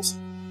 tackles.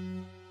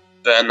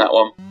 Burn that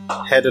one.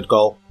 Headed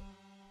goal.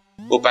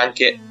 We'll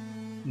bank it.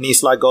 Knee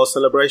slide goal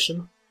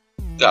celebration.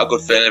 Got a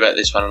good feeling about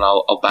this one and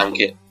I'll bank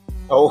it.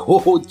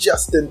 Oh,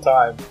 just in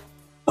time.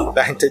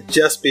 Banked it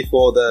just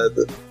before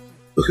the...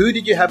 Who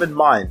did you have in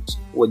mind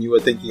when you were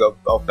thinking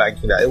of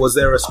banking that? Was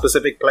there a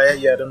specific player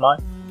you had in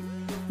mind?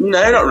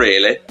 No, not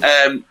really.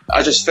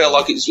 I just feel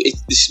like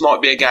this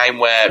might be a game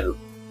where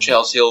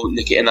Chelsea will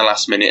nick it in the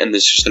last minute and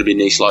there's just going to be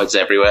knee slides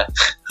everywhere.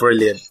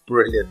 Brilliant.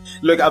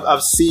 Look,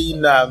 I've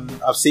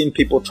seen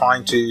people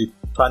trying to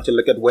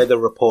look at weather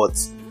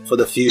reports for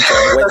the future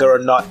and whether or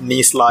not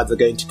knee slides are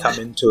going to come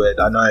into it.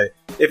 I know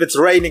if it's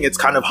raining, it's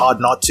kind of hard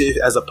not to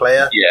as a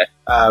player. Yeah.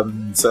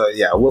 So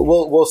yeah,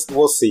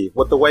 we'll see.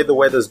 With the way the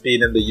weather's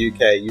been in the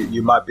UK,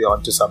 you might be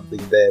onto something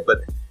there.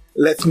 But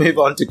let's move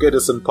on to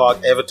Goodison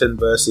Park, Everton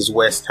versus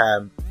West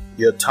Ham.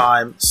 Your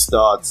time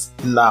starts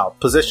now.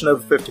 Possession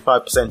over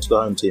 55% to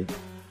the home team.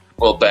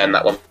 We'll burn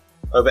that one.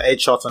 Over 8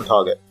 shots on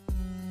target.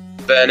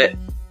 Burn it.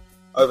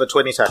 Over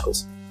 20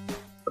 tackles.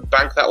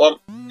 Bank that one.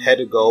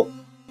 Headed goal.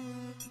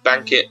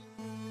 Bank it.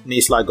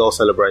 Knee slide goal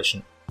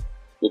celebration.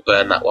 We'll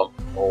burn that one.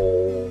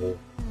 Oh.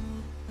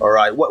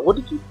 Alright, what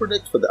did you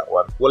predict for that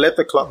one? We'll let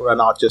the clock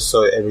run out just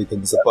so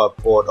everything's above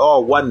board.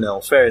 Oh,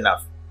 1-0, fair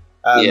enough.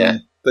 Yeah.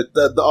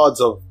 The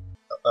odds of...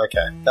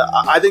 Okay.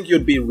 I think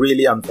you'd be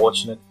really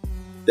unfortunate.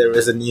 There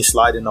is a knee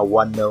slide in a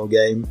 1-0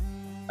 game.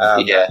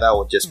 That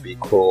would just be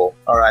cruel.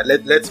 Alright,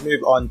 let's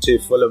move on to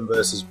Fulham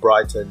versus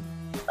Brighton.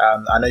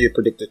 I know you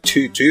predicted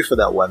 2-2 for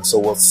that one, so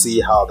we'll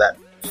see how that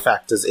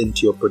factors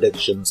into your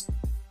predictions.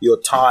 Your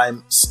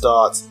time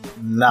starts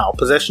now.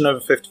 Possession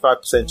over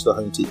 55% to the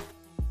home team.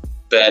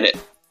 Burn it.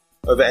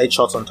 Over 8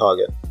 shots on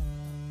target.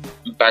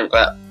 Bank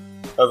that.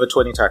 Over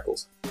 20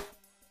 tackles.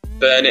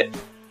 Burn it.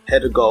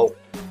 Headed goal.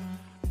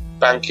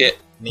 Bank it.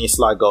 Knee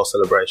slide goal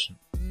celebration.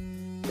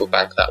 We'll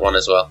bank that one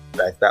as well.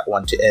 Bank that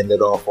one to end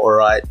it off.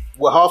 Alright.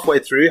 We're halfway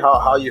through. How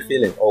are you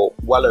feeling? Oh,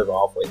 well over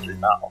halfway through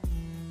now.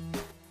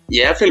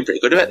 Yeah, I'm feeling pretty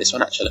good about this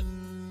one actually.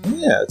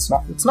 Yeah,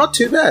 it's not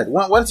too bad.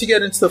 Once you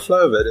get into the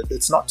flow of it,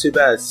 it's not too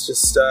bad. It's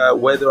just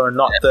whether or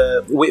not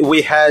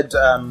we had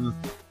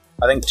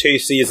I think 2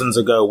 seasons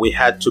ago we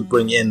had to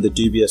bring in the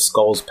dubious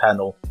goals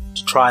panel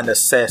to try and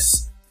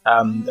assess.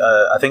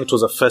 I think it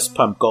was a fist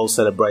pump goal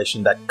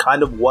celebration that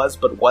kind of was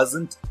but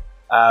wasn't,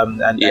 and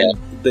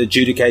the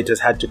adjudicators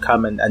had to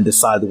come and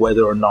decide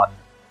whether or not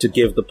to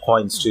give the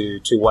points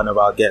to one of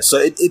our guests. So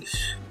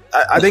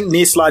I think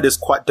knee slide is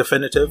quite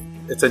definitive.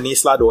 It's a knee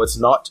slide or it's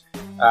not.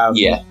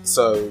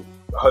 So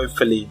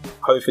hopefully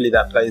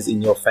that plays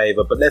in your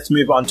favour. But let's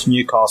move on to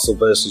Newcastle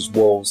versus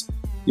Wolves.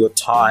 Your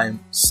time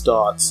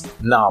starts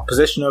now.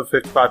 Possession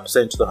over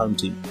 55% to the home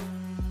team.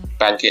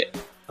 Bank it.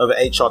 Over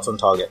 8 shots on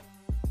target.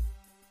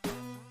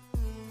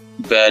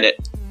 Burn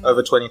it.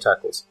 Over 20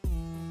 tackles.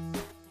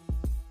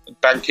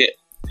 Bank it.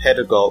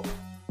 Headed goal.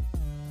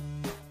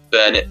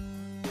 Burn it.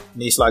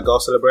 Knee slide goal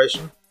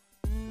celebration.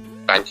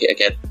 Bank it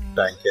again.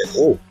 Bank it.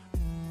 Oh,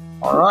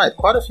 all right.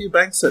 Quite a few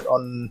banks it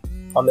on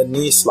the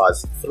knee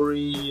slides.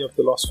 3 of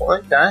the last 4.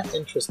 Okay,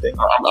 interesting.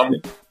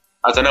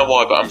 I don't know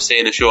why, but I'm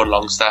seeing a Sean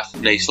Longstaff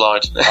knee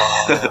slide.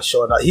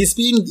 Sure enough. He's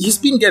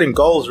been getting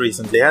goals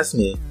recently,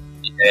 hasn't he?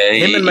 Yeah,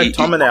 him and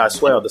McTominay, I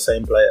swear, are the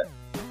same player.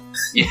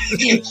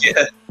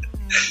 Yeah.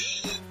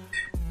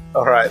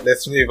 All right,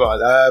 let's move on.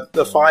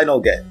 The final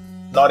game: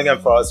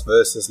 Nottingham Forest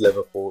versus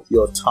Liverpool.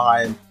 Your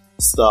time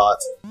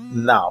starts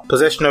now.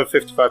 Possession over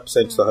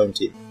 55% to the home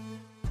team.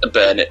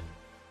 Burn it.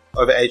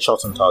 Over 8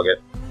 shots on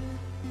target.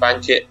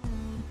 Bank it.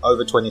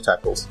 Over 20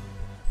 tackles.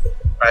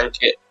 Bank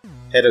it.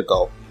 Headed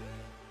goal.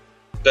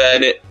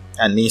 Burn it.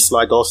 And knee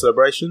slide goal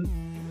celebration.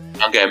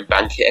 I'm going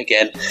bank it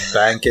again.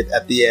 Bank it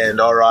at the end.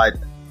 All right.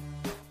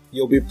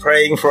 You'll be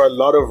praying for a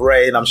lot of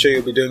rain. I'm sure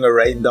you'll be doing a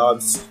rain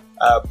dance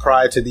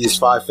prior to these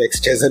 5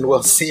 fixtures, and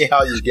we'll see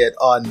how you get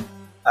on.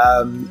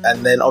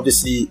 And then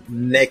obviously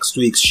next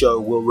week's show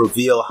will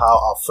reveal how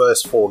our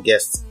first 4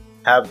 guests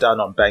have done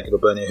on Bank It or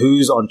Burn It.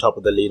 Who's on top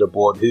of the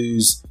leaderboard?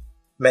 Who's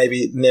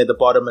maybe near the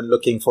bottom and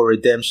looking for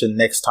redemption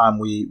next time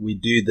we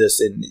do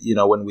this, in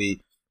when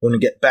we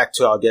get back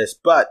to our guests.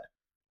 But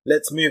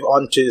let's move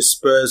on to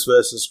Spurs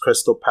versus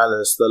Crystal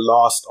Palace, the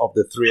last of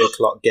the 3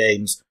 o'clock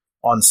games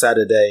on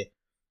Saturday.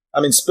 I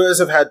mean, Spurs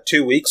have had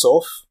 2 weeks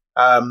off.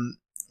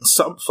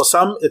 For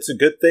some, it's a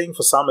good thing.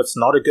 For some, it's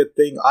not a good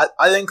thing.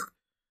 I think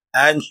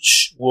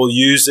Ange will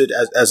use it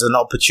as an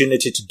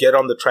opportunity to get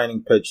on the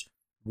training pitch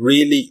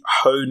really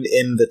hone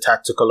in the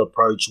tactical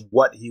approach,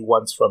 what he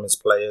wants from his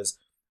players.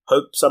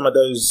 Hope some of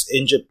those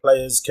injured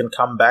players can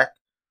come back.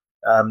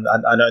 I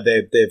know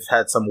they've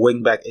had some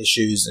wing-back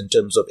issues in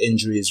terms of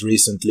injuries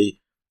recently.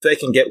 If they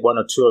can get one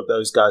or two of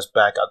those guys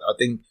back, I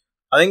think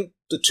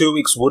the 2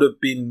 weeks would have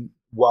been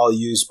well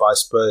used by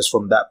Spurs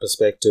from that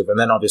perspective. And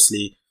then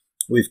obviously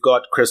we've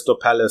got Crystal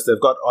Palace. They've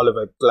got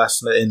Oliver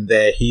Glasner in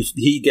there.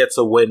 He gets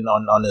a win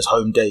on his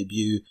home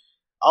debut,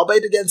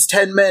 albeit against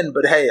 10 men.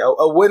 But hey,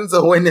 a win's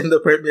a win in the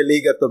Premier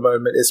League at the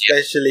moment,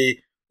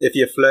 especially if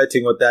you're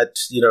flirting with that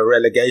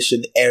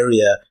relegation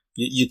area.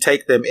 You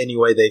take them any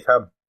way they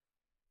come.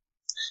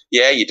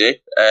 Yeah, you do.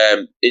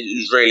 It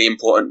was a really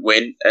important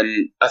win,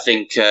 and I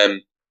think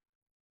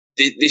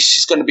this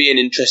is going to be an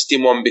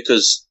interesting one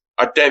because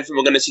I don't think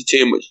we're going to see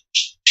too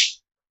much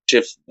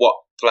of what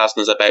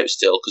Glasner's about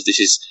still, because this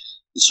is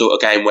the sort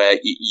of game where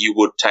you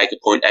would take a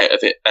point out of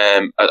it.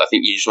 I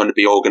think you just want to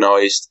be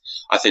organised.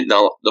 I think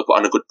they'll put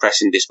on a good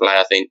pressing display.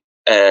 I think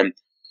I'm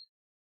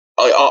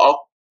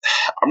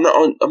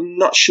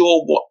not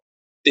sure what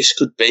this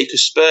could be,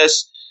 because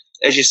Spurs,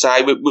 as you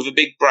say, with a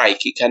big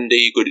break, it can do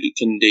you good, it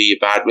can do you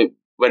bad.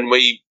 When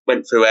we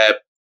went through a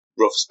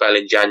rough spell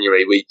in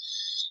January, we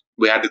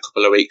had a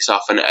couple of weeks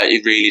off, and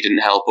it really didn't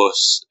help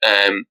us.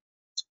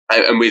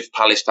 And with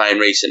Palace playing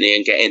recently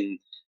and getting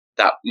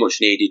that much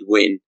needed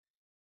win,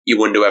 you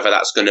wonder whether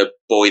that's going to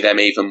buoy them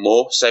even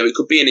more. So it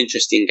could be an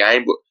interesting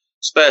game, but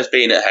Spurs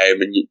being at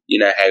home, and you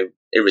know how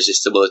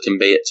irresistible it can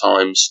be at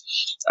times,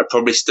 I'd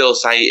probably still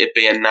say it'd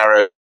be a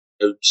narrow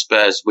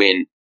Spurs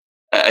win,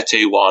 a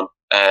 2-1.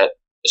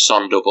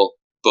 Son double,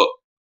 but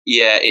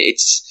yeah,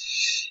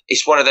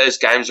 it's one of those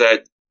games where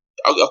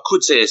I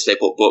could see a slip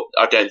up, but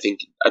I don't think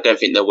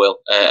they will,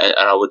 and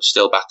I would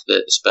still back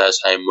the Spurs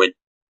home win.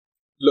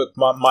 Look,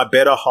 my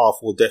better half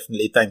will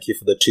definitely thank you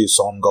for the 2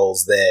 Son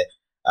goals there.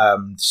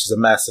 She's a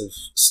massive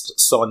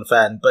Son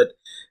fan, but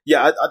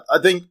yeah, I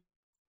think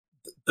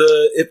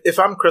if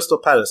I'm Crystal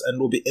Palace, and it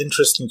will be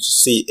interesting to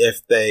see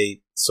if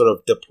they sort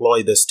of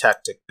deploy this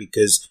tactic,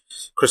 because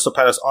Crystal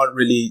Palace aren't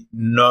really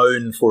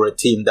known for a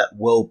team that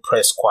will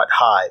press quite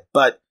high.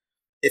 But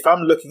if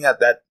I'm looking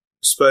at that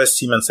Spurs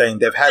team and saying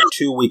they've had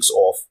 2 weeks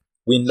off,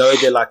 we know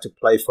they like to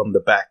play from the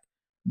back.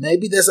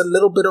 Maybe there's a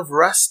little bit of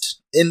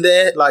rust in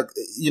there, like,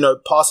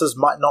 passes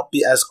might not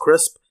be as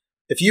crisp.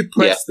 If you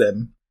press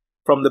them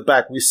from the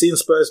back, we've seen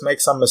Spurs make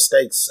some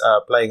mistakes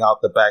playing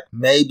out the back.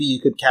 Maybe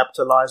you could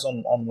capitalize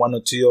on one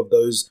or two of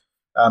those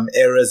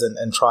errors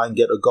and try and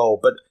get a goal.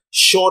 But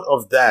short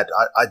of that,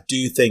 I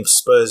do think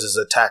Spurs'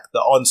 attack, the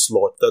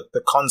onslaught,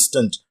 the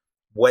constant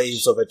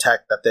waves of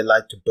attack that they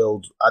like to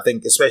build, I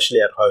think especially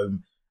at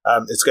home,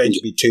 it's going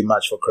to be too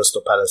much for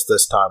Crystal Palace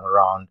this time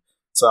around.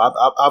 So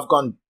I've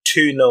gone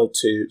 2-0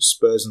 to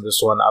Spurs in this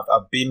one.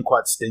 I've been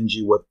quite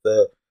stingy with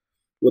the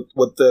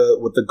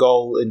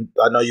goal, and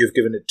I know you've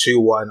given it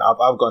 2-1.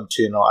 I've gone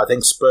 2-0. I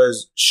think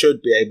Spurs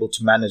should be able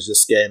to manage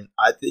this game.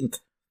 I think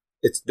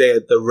it's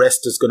the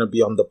rest is going to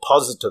be on the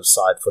positive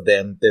side for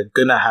them. They're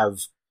going to have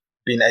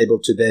been able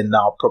to then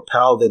now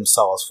propel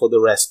themselves for the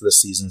rest of the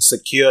season,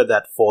 secure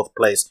that 4th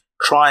place,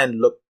 try and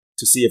look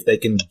to see if they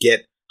can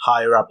get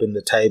higher up in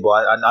the table.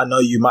 I know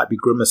you might be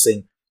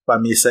grimacing by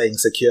me saying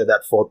secure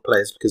that 4th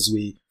place, because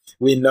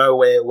we know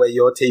where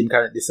your team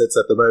currently sits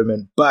at the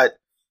moment. But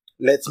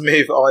let's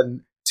move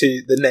on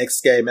to the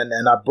next game, and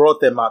I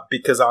brought them up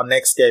because our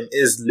next game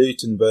is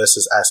Luton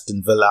versus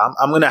Aston Villa.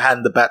 I'm going to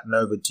hand the baton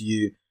over to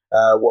you.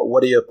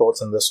 What are your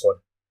thoughts on this one?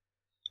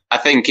 I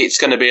think it's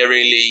going to be a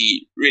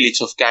really, really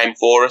tough game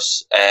for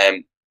us.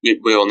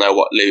 We all know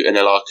what Luton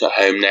are like at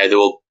home now. They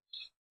will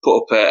put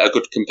up a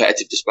good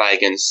competitive display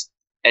against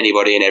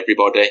anybody and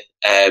everybody.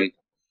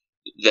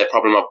 Their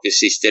problem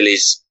obviously still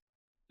is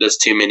there's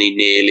too many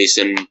nearlies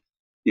and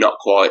not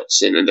quite,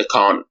 and they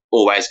can't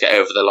always get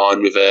over the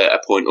line with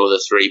a point or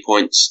the 3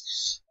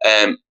 points.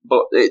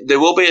 But there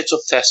will be a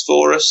tough test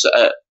for us.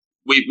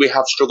 We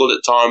have struggled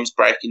at times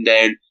breaking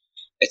down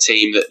a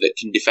team that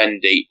can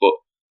defend deep, but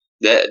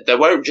they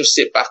won't just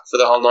sit back for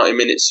the whole 90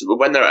 minutes.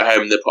 When they're at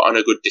home, they put on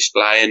a good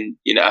display. And,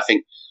 I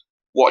think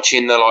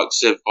watching the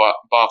likes of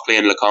Barkley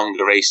and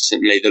Lokonga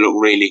recently, they look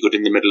really good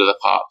in the middle of the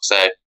park.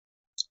 So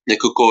they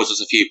could cause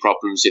us a few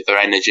problems with their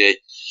energy.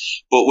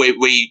 But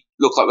we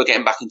look like we're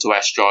getting back into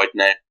our stride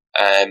now.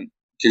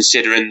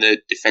 Considering the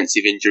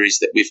defensive injuries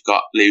that we've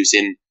got,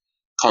 losing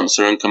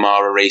Konsa and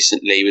Kamara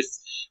recently,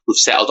 we've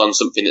settled on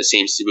something that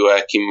seems to be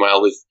working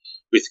well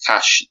with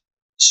Cash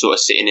sort of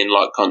sitting in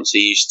like Konsa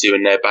used to,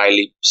 and now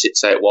Bailey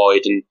sits out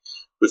wide, and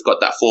we've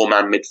got that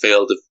 4-man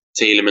midfield of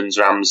Tielemans,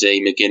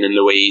 Ramsey, McGinn and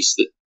Louise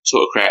that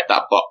sort of create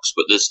that box,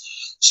 but there's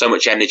so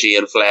much energy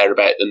and flair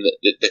about them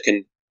that they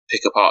can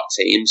pick apart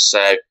teams.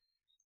 So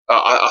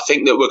I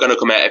think that we're going to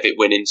come out of it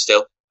winning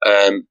still.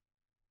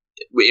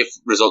 If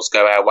results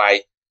go our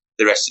way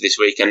the rest of this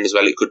weekend as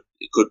well, it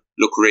could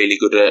look really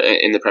good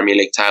in the Premier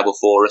League table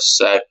for us.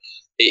 So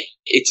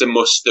it's a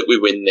must that we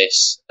win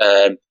this.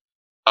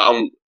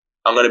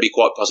 I'm going to be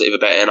quite positive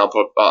about it, and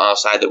I'll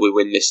say that we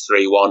win this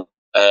 3-1.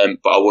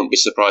 But I wouldn't be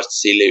surprised to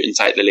see Luton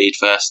take the lead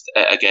first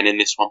again in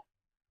this one.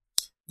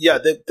 Yeah,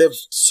 they've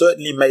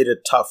certainly made it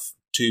tough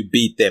to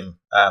beat them,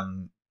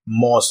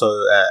 more so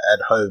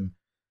at home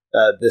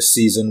this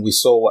season. We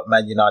saw what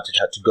Man United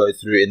had to go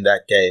through in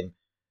that game.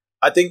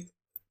 I think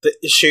the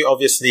issue,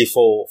 obviously,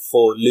 for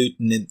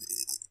Luton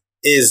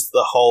is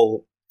the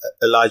whole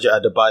Elijah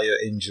Adebayo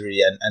injury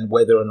and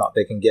whether or not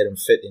they can get him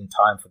fit in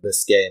time for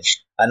this game.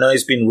 I know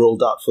he's been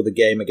ruled out for the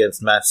game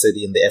against Man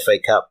City in the FA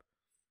Cup,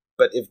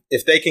 but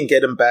if they can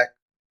get him back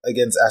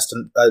against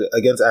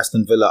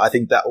Aston Villa, I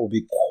think that will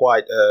be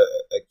quite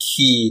a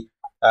key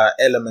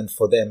element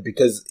for them,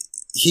 because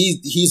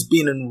he's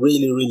been in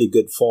really, really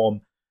good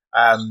form.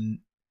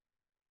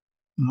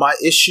 My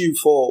issue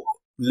for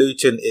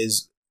Luton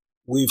is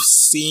we've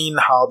seen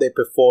how they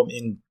perform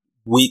in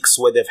weeks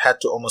where they've had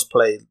to almost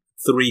play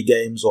 3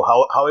 games, or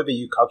however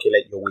you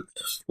calculate your week,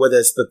 whether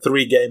it's the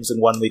 3 games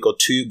in 1 week or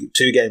two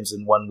games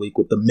in 1 week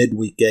with the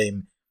midweek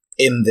game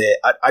in there.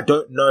 I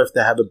don't know if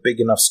they have a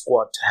big enough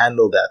squad to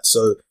handle that.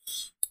 So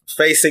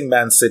facing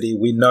Man City,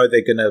 we know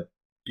they're going to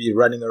be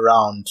running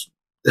around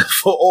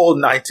for all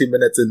 90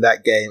 minutes in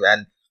that game,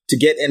 and to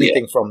get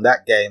anything from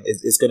that game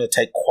is going to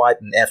take quite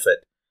an effort.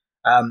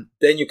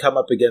 Then you come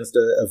up against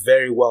a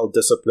very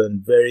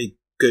well-disciplined, very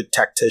good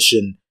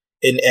tactician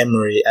in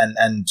Emery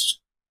and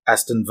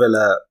Aston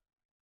Villa.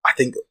 I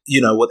think,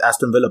 with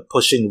Aston Villa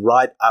pushing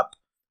right up,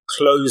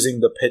 closing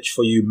the pitch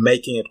for you,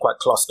 making it quite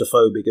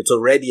claustrophobic. It's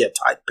already a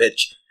tight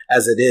pitch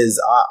as it is.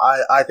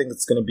 I think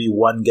it's going to be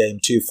one game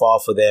too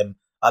far for them.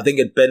 I think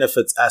it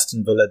benefits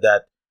Aston Villa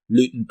that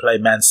Luton play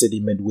Man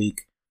City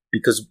midweek,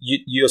 because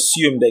you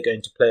assume they're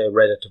going to play a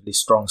relatively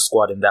strong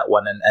squad in that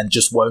one and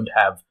just won't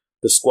have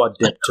the squad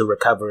depth to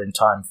recover in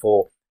time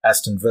for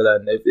Aston Villa.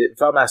 And if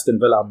I'm Aston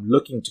Villa, I'm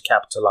looking to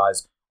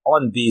capitalize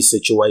on these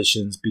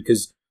situations,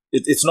 because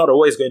it's not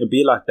always going to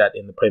be like that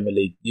in the Premier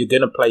League. You're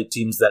going to play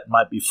teams that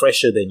might be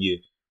fresher than you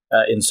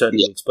in certain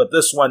weeks. But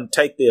this one,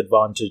 take the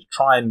advantage,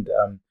 try and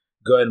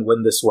go and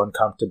win this one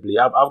comfortably.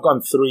 I've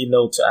gone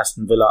 3-0 to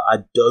Aston Villa.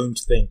 I don't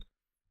think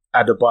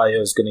Adebayo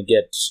is going to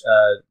get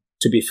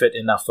to be fit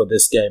enough for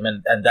this game,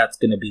 and that's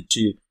going to be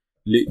to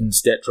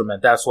Luton's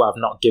detriment. That's why I've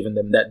not given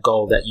them that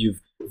goal that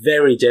you've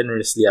very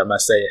generously, I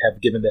must say,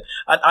 have given them.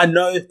 I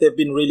know they've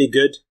been really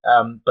good,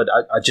 but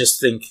I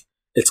just think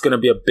it's going to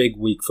be a big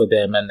week for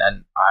them, and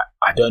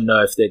I don't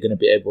know if they're going to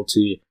be able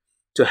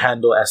to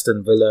handle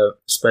Aston Villa,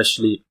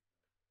 especially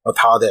with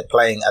how they're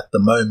playing at the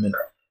moment.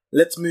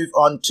 Let's move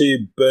on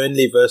to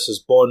Burnley versus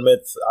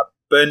Bournemouth.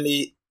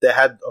 Burnley, they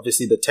had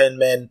obviously the 10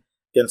 men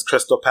against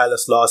Crystal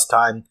Palace last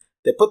time.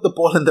 They put the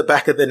ball in the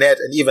back of the net,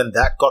 and even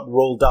that got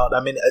ruled out.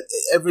 I mean,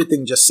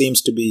 everything just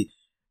seems to be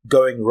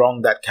going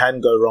wrong that can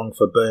go wrong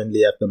for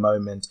Burnley at the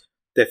moment.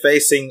 They're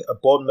facing a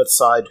Bournemouth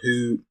side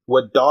who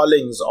were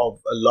darlings of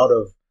a lot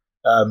of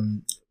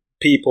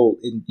people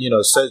in,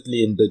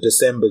 certainly in the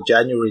December,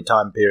 January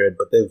time period,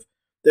 but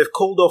they've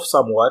cooled off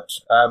somewhat.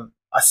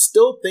 I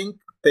still think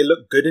they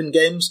look good in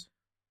games.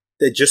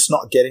 They're just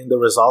not getting the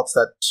results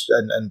that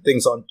and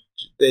things on.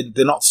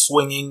 They're not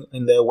swinging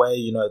in their way.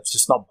 It's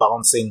just not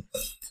bouncing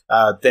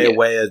their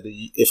way.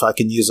 If I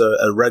can use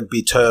a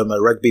rugby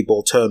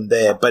ball term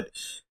there, but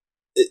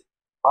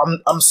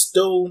I'm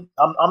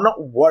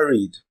not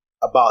worried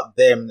about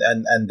them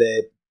and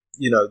their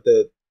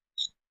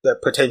they're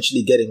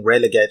potentially getting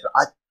relegated.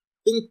 I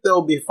think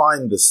they'll be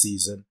fine this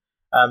season,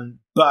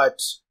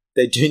 but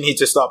they do need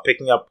to start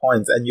picking up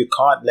points, and you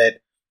can't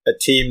let a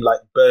team like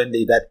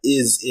Burnley that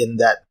is in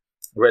that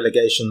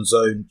relegation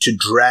zone to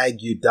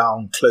drag you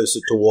down closer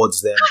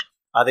towards them.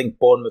 I think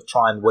Bournemouth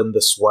try and win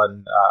this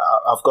one.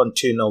 I've gone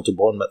 2-0 to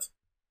Bournemouth.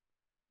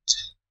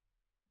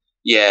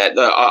 Yeah,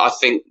 I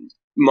think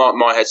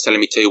my head's telling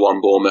me 2-1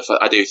 Bournemouth.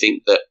 I do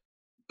think that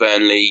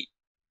Burnley,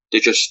 they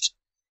just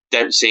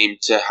don't seem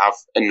to have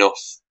enough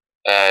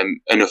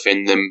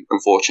in them,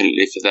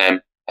 unfortunately for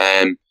them.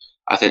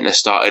 I think they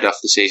started off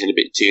the season a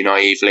bit too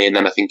naively, and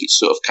then I think it's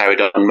sort of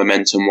carried on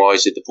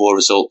momentum-wise with the poor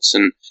results,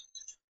 and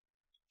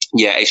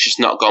it's just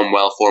not gone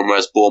well for them.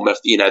 Whereas Bournemouth,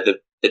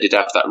 they did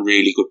have that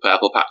really good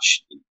purple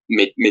patch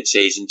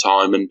mid-season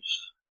time, and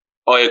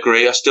I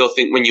agree. I still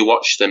think when you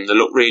watch them, they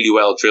look really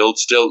well drilled.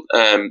 Still,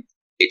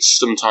 it's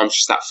sometimes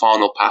just that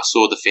final pass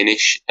or the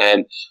finish.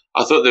 I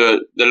thought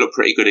they looked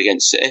pretty good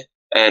against City,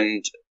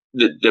 and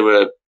they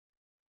were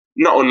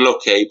not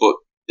unlucky, but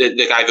they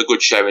gave a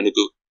good showing, a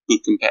good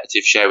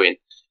competitive showing.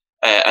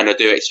 And I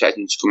do expect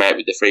them to come out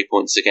with the 3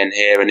 points again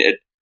here, and it'd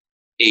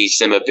ease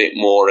them a bit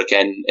more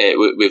again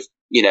with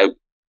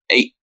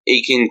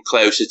eking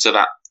closer to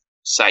that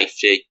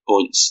safety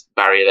points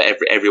barrier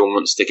that everyone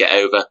wants to get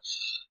over.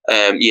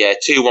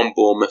 2-1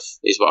 Bournemouth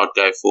is what I'd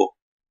go for.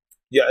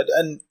 Yeah,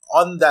 and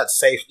on that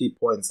safety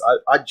points,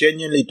 I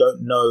genuinely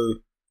don't know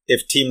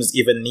if teams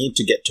even need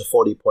to get to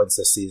 40 points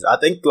this season. I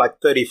think like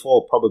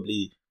 34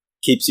 probably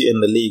keeps you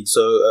in the league.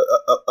 So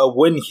a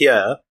win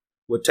here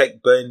would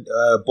take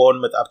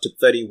Bournemouth up to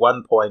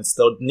 31 points.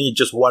 They'll need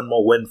just one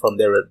more win from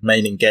their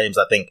remaining games,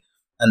 I think,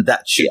 and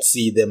that should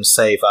see them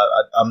safe.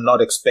 I'm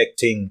not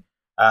expecting,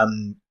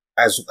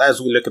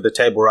 as we look at the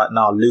table right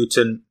now,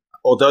 Luton,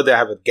 although they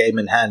have a game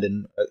in hand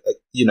and,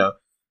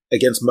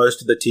 against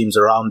most of the teams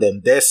around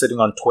them. They're sitting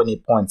on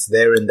 20 points.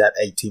 They're in that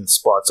 18th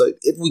spot. So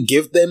if we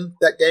give them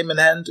that game in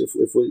hand,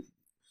 if we,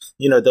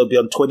 they'll be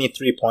on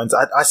 23 points.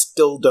 I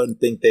still don't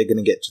think they're going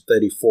to get to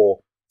 34.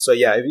 So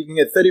yeah, if you can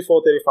get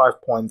 34,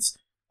 35 points,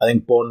 I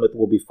think Bournemouth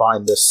will be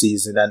fine this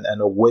season,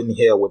 and a win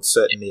here would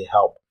certainly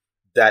help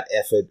that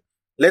effort.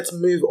 Let's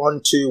move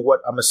on to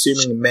what I'm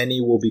assuming many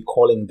will be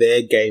calling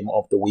their game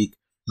of the week.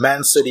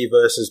 Man City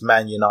versus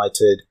Man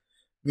United.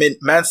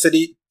 Man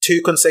City,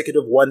 2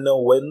 consecutive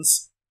 1-0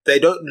 wins. They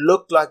don't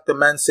look like the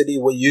Man City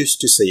we're used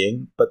to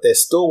seeing, but they're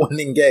still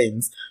winning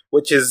games,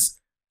 which is,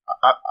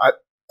 I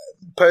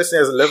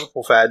personally as a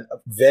Liverpool fan,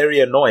 very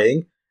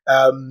annoying.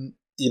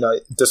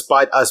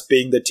 Despite us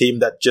being the team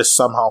that just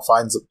somehow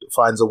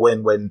finds a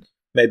win when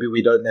maybe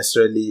we don't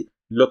necessarily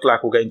look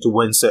like we're going to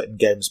win certain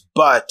games.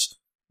 But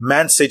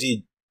Man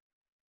City,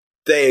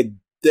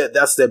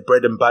 that's their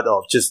bread and butter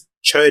of just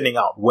churning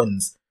out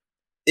wins.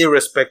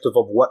 Irrespective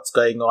of what's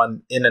going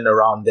on in and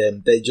around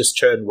them, they just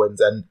churn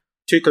wins, and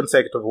 2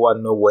 consecutive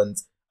 1-0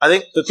 wins. I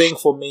think the thing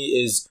for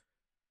me is,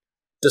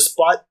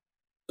 despite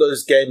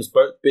those games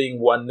both being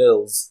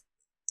 1-0s,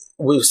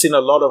 we've seen a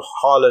lot of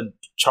Haaland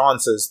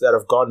chances that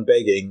have gone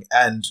begging,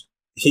 and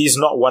he's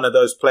not one of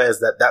those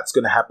players that's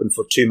going to happen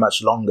for too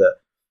much longer.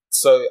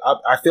 So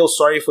I feel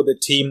sorry for the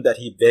team that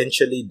he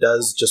eventually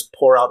does just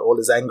pour out all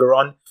his anger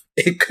on.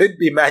 It could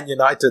be Man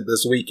United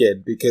this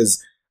weekend,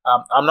 because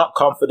I'm not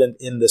confident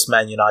in this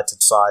Man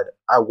United side.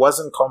 I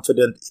wasn't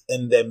confident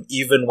in them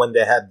even when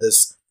they had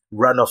this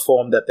run of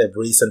form that they've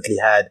recently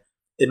had.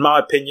 In my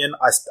opinion,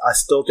 I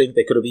still think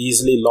they could have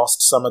easily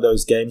lost some of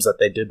those games that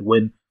they did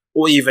win,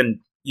 or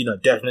even,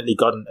 definitely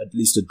gotten at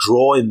least a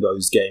draw in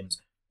those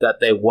games that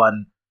they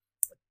won.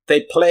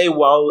 They play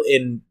well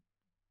in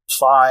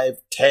 5,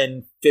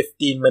 10,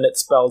 15-minute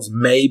spells,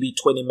 maybe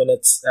 20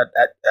 minutes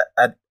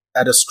at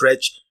a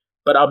stretch,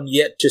 but I'm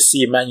yet to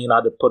see Man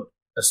United put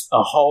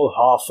a whole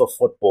half of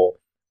football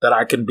that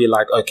I can be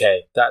like,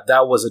 okay,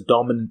 that was a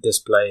dominant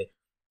display.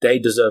 They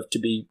deserve to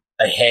be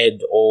ahead,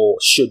 or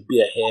should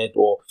be ahead,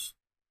 or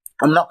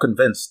I'm not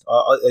convinced.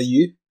 Are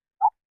you?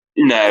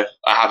 No,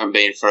 I haven't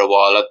been for a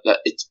while.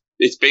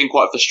 It's been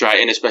quite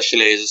frustrating,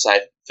 especially, as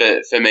I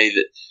say, for me,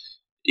 that,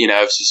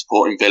 obviously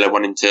supporting Villa,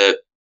 wanting to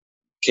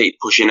keep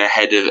pushing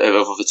ahead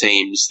of other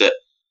teams, that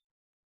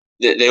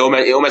it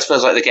almost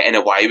feels like they're getting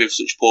away with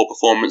such poor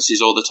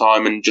performances all the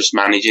time and just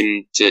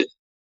managing to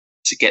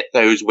get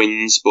those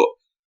wins. But,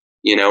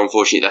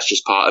 unfortunately, that's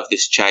just part of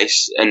this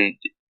chase. And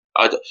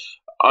I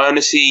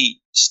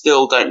honestly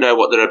still don't know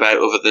what they're about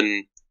other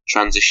than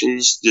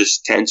transitions,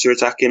 just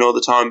counter-attacking all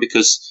the time,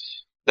 because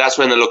that's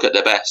when they look at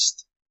their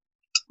best.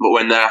 But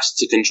when they're asked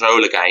to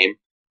control a game,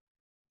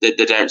 they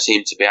don't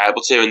seem to be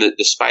able to. And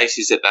the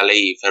spaces that they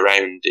leave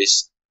around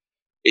is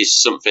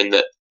something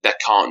that they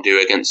can't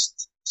do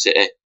against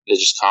City. They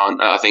just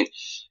can't. I think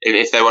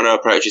if they want to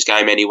approach this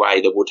game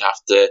anyway, they would have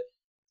to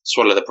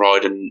swallow the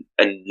pride and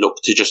look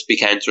to just be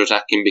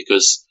counter-attacking,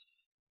 because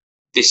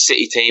this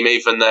City team,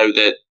 even though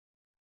they're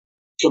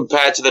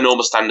compared to the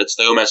normal standards,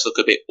 they almost look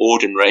a bit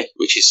ordinary,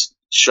 which is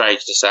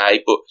strange to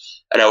say.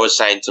 And I was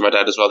saying to my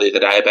dad as well the other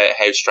day about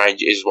how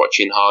strange it is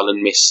watching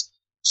Haaland miss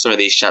some of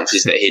these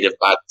chances that he'd have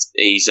bagged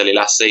easily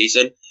last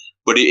season.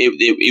 But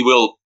he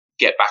will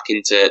get back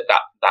into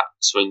that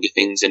swing of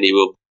things, and he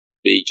will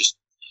be just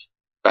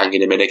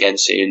banging him in again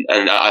soon.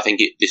 And I think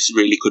this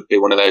really could be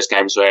one of those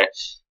games where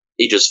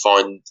he does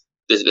find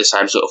the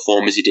same sort of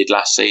form as he did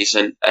last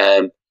season.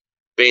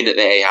 Being that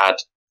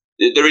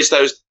there is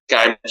those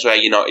games where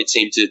United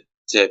seem to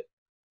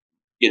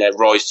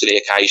rise to the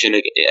occasion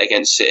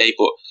against City,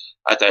 but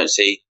I don't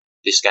see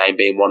this game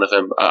being one of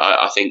them.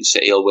 I think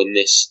City will win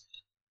this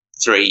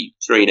 3-0.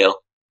 3-0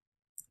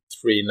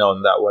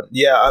 on that one.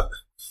 Yeah,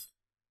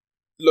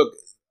 look,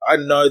 I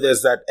know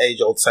there's that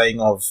age-old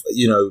saying of,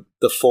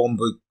 the form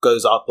book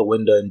goes out the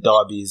window in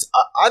derbies.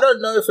 I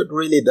don't know if it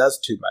really does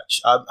too much.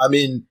 I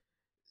mean,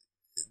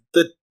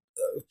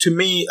 to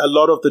me, a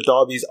lot of the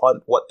derbies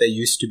aren't what they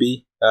used to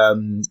be.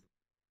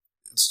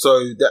 So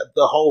the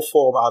whole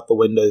form out the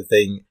window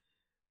thing,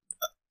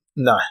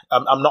 no,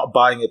 I'm not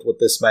buying it with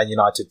this Man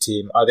United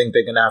team. I think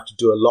they're going to have to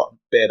do a lot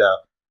better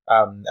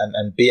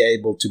and be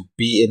able to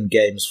be in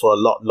games for a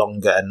lot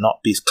longer and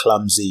not be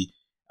clumsy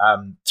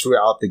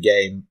throughout the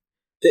game.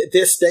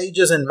 There's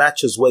stages in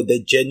matches where they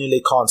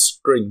genuinely can't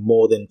string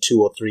more than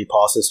 2 or 3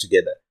 passes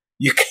together.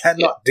 You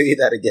cannot do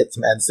that against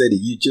Man City.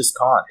 You just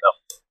can't.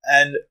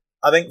 And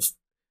I think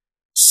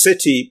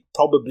City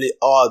probably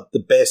are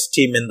the best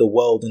team in the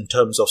world in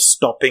terms of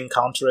stopping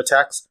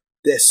counterattacks.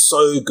 They're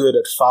so good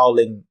at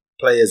fouling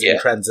players in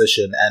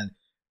transition and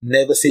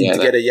never seem to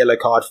get a yellow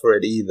card for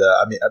it either.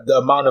 I mean, the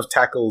amount of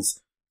tackles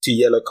to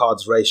yellow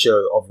cards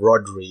ratio of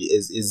Rodri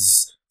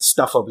is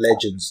stuff of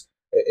legends,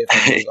 if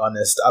I'm being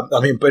honest. I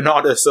mean,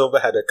 Bernardo Silva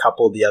had a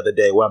couple the other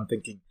day where I'm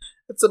thinking,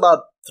 it's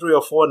about 3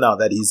 or 4 now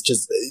that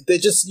they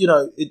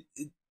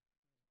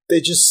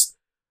just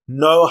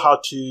know how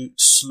to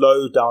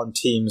slow down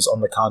teams on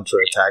the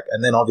counter-attack.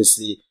 And then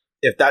obviously,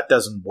 if that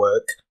doesn't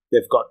work,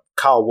 they've got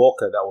Kyle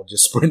Walker that will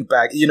just sprint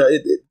back.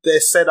 They're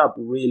set up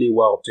really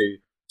well to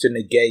to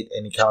negate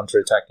any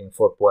counter-attacking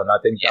football. And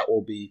I think that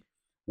will be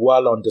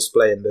well on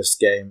display in this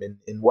game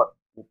in what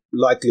will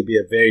likely be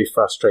a very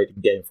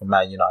frustrating game for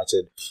Man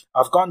United.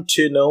 I've gone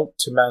 2-0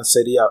 to Man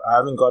City. I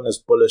haven't gone as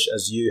bullish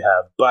as you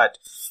have, but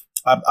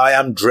I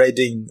am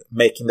dreading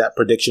making that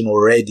prediction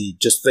already,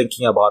 just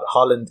thinking about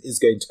Haaland is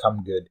going to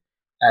come good.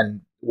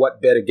 And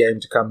what better game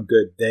to come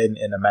good than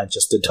in a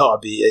Manchester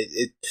derby?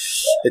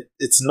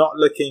 It's not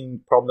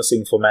looking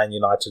promising for Man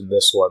United in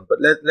this one. But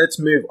let's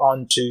move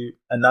on to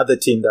another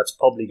team that's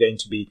probably going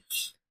to be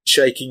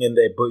shaking in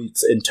their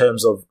boots in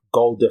terms of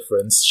goal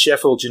difference.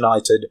 Sheffield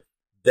United,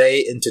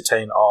 they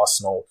entertain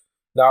Arsenal.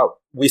 Now,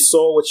 we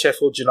saw with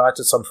Sheffield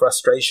United some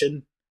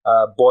frustration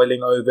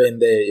boiling over in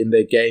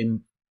their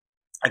game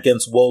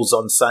against Wolves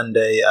on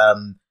Sunday. I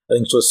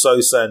think it was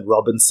Sosa and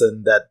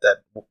Robinson that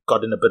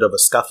got in a bit of a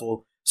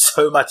scuffle.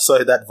 So much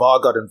so that VAR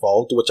got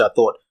involved, which I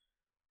thought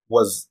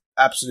was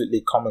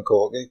absolutely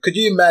comical. Could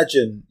you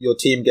imagine your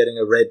team getting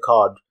a red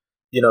card,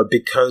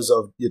 because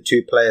of your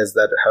two players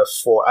that have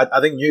fought?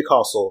 I think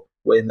Newcastle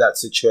were in that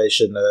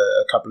situation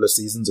a couple of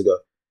seasons ago.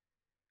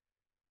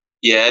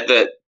 Yeah,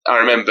 I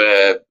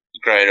remember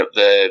growing up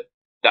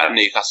that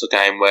Newcastle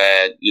game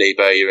where Lee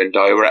Bowyer and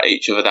Dyer were at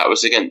each other. That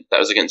was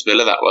against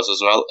Villa. That was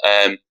as well.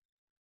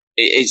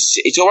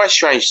 It's always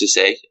strange to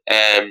see.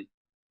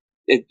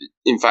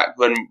 In fact,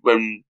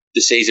 when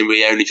the season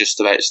we only just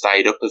about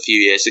stayed up a few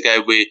years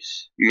ago,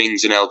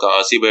 Mings and El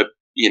Ghazi were,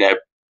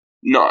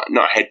 not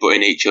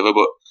headbutting each other,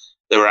 but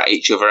they were at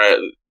each other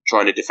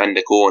trying to defend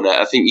a corner.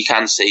 I think you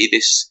can see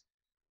this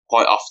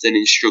quite often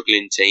in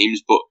struggling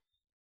teams, but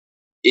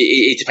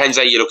it depends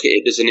how you look at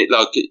it, doesn't it?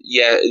 Like,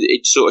 yeah,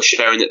 it's sort of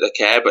showing that they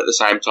care, but at the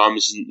same time,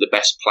 this isn't the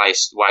best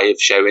placed way of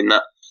showing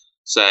that.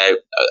 So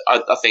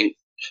I think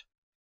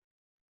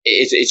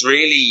it's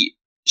really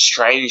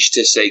strange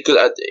to see,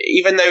 because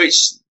even though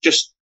it's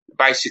just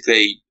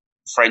basically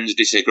friends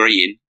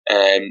disagreeing,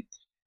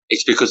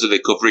 it's because of the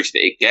coverage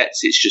that it gets.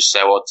 It's just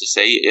so odd to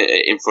see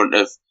in front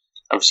of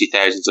obviously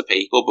thousands of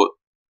people,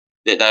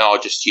 but they are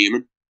just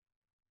human.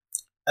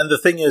 And the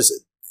thing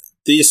is,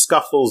 these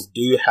scuffles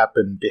do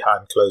happen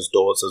behind closed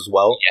doors as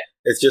well.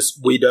 Yeah. It's just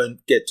we don't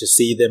get to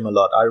see them a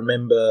lot. I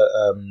remember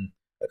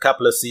a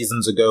couple of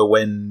seasons ago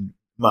when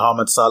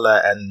Mohamed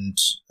Salah and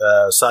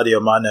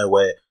Sadio Mane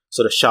were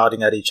sort of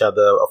shouting at each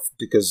other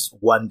because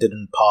one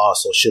didn't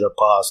pass or should have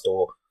passed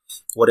or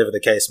whatever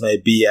the case may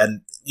be.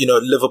 And,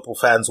 Liverpool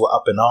fans were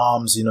up in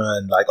arms,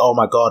 and like, oh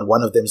my God,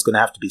 one of them is going to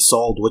have to be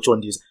sold. Which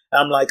one do you...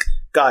 And I'm like,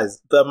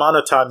 guys, the amount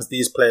of times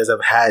these players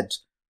have had,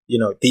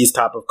 these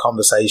type of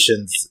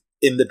conversations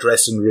in the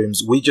dressing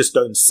rooms, we just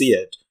don't see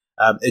it.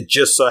 It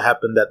just so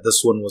happened that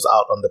this one was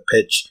out on the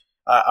pitch.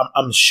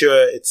 I'm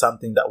sure it's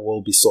something that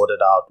will be sorted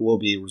out, will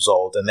be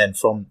resolved. And then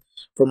from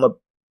a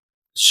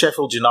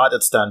Sheffield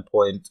United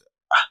standpoint,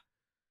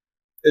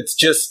 it's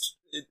just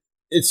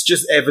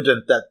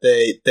evident that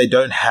they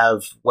don't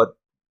have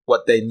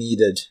what they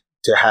needed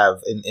to have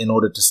in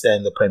order to stay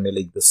in the Premier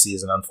League this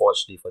season,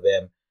 unfortunately for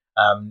them.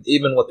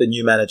 Even with the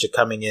new manager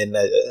coming in,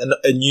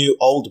 a new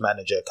old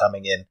manager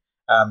coming in,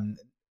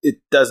 it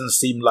doesn't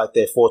seem like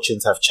their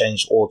fortunes have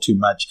changed all too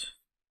much.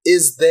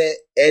 Is there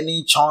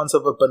any chance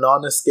of a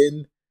banana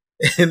skin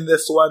in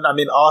this one? I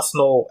mean,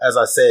 Arsenal, as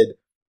I said,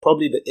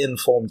 probably the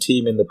informed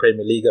team in the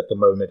Premier League at the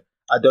moment.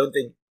 I don't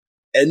think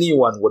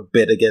anyone would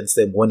bet against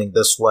them winning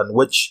this one,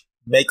 which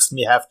makes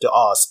me have to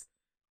ask,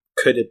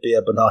 could it be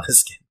a banana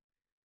skin?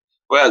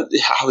 Well,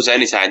 I was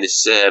only saying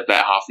this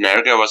about half an hour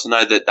ago, wasn't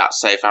I, that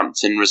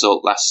Southampton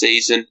result last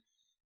season,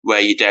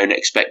 where you don't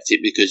expect it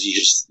because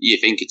you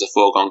think it's a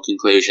foregone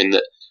conclusion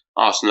that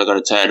Arsenal are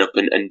going to turn up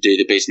and do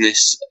the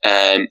business.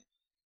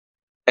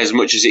 As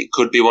much as it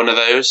could be one of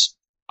those,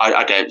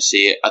 I don't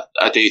see it.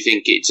 I do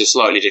think it's a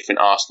slightly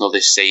different Arsenal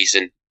this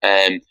season,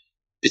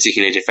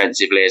 particularly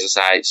defensively, as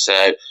I say.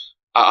 So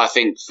I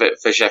think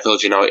for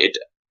Sheffield United,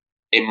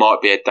 it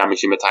might be a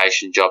damage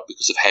limitation job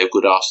because of how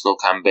good Arsenal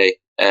can be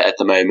at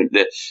the moment.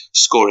 They're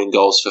scoring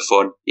goals for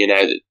fun.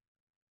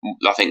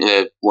 I think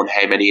they've won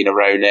how many in a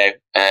row now?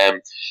 I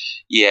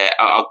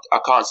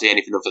can't see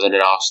anything other than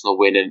an Arsenal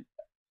win, and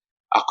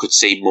I could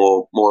see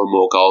more and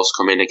more goals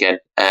come in again.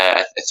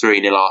 A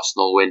 3-0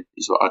 Arsenal win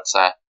is what I'd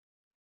say.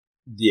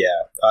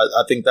 Yeah,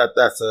 I think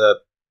that's a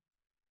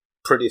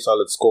pretty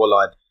solid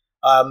scoreline.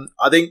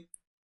 I think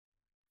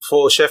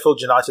for Sheffield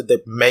United, they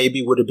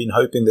maybe would have been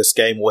hoping this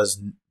game was,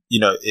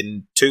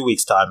 in 2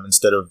 weeks' time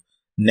instead of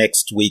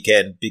next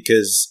weekend,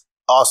 because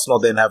Arsenal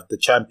then have the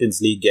Champions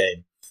League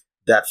game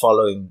that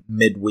following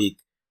midweek,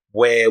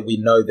 where we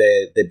know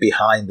they're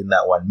behind in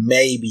that one.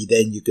 Maybe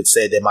then you could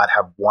say they might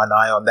have one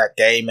eye on that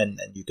game and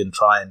you can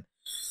try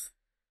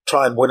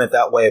and win it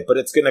that way. But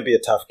it's going to be a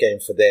tough game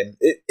for them.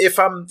 If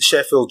I'm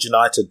Sheffield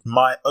United,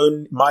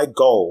 my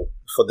goal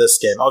for this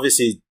game,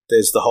 obviously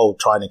there's the whole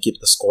trying to keep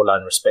the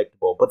scoreline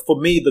respectable. But for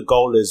me, the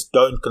goal is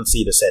don't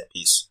concede a set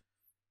piece.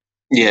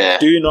 Yeah.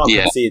 Do not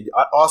concede.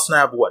 Arsenal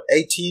have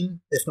 18,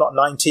 if not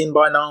 19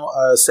 by now,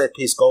 set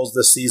piece goals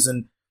this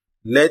season.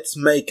 Let's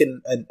make a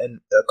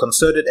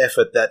concerted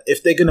effort that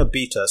if they're going to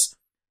beat us,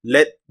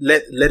 let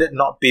it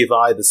not be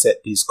via the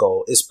set piece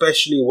goal,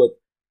 especially with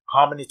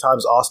how many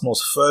times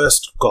Arsenal's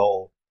first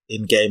goal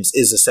in games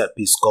is a set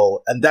piece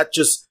goal. And that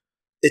just,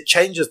 it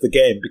changes the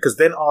game, because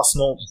then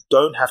Arsenal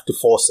don't have to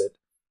force it.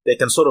 They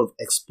can sort of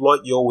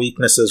exploit your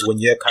weaknesses when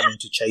you're coming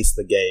to chase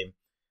the game.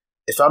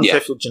 If I'm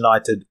Sheffield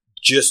United,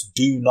 just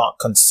do not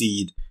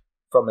concede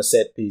from a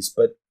set piece.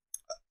 But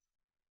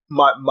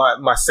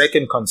my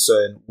second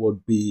concern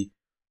would be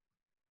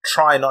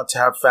try not to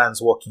have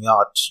fans walking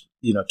out,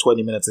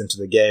 20 minutes into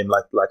the game,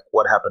 like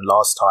what happened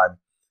last time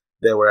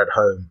they were at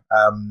home.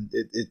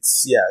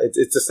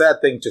 It's a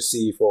sad thing to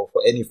see for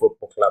any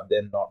football club.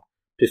 They're not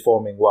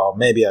performing well.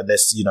 Maybe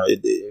unless,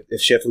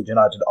 if Sheffield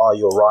United are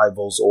your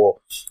rivals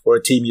or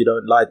a team you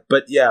don't like.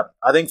 But yeah,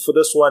 I think for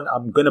this one,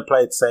 I'm going to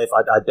play it safe.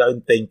 I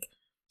don't think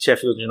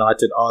Sheffield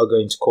United are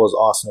going to cause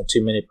Arsenal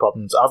too many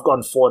problems. I've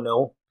gone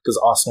 4-0 because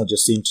Arsenal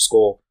just seem to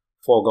score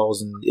 4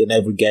 goals in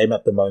every game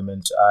at the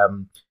moment.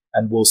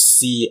 And we'll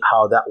see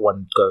how that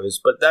one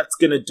goes. But that's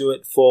going to do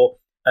it for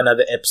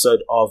another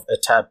episode of A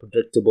Tad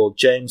Predictable.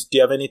 James, do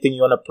you have anything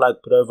you want to plug,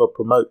 put over,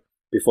 promote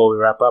before we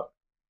wrap up?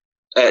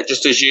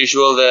 Just as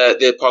usual,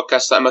 the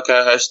podcast that I'm a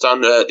co-host on,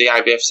 the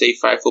IBFC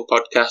Faithful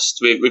podcast.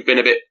 We've been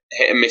a bit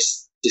hit and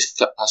miss this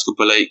past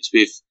couple of weeks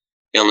with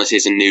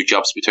illnesses and new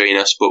jobs between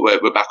us, but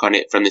we're back on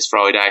it from this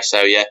Friday.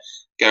 So yeah,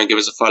 go and give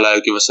us a follow,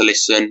 give us a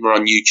listen. We're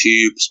on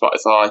YouTube,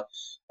 Spotify,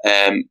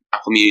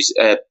 Apple Music,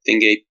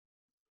 thingy.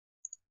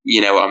 You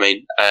know what I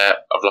mean?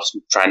 I've lost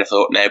my train of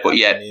thought now, but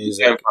yeah,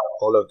 music,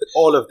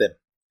 all of them.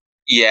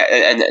 Yeah,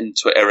 and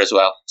Twitter as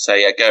well. So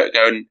yeah, go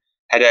and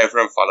head over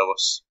and follow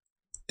us.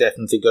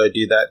 Definitely go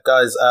do that,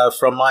 guys.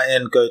 From my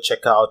end, go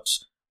check out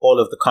all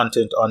of the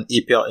content on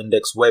EPL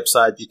Index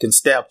website. You can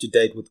stay up to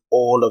date with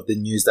all of the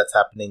news that's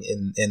happening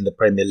in the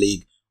Premier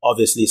League.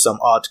 Obviously, some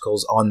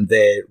articles on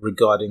there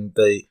regarding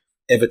the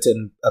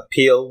Everton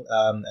appeal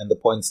and the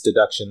points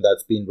deduction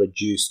that's been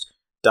reduced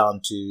down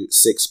to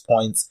 6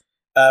 points.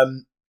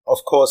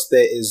 Of course,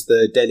 there is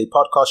the daily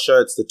podcast show.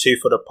 It's the Two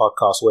Footer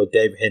podcast where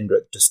Dave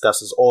Hendrick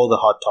discusses all the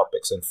hot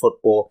topics in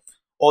football.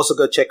 Also,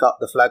 go check out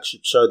the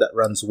flagship show that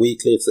runs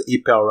weekly. It's the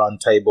EPL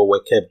Roundtable,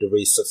 where Kev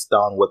DeVries sits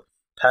down with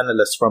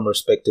panelists from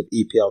respective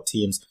EPL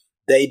teams.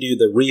 They do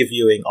the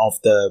reviewing of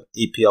the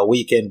EPL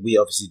weekend. We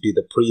obviously do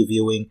the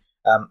previewing.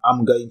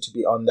 I'm going to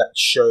be on that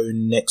show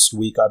next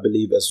week, I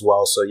believe, as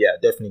well. So yeah,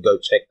 definitely go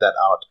check that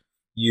out.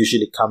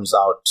 Usually comes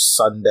out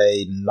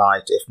Sunday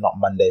night, if not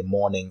Monday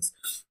mornings.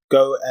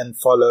 Go and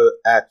follow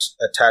at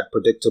A Tad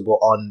Predictable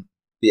on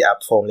the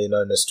app formerly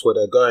known as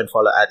Twitter. Go and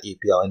follow at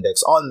EPL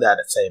Index on that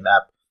same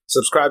app.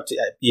 Subscribe to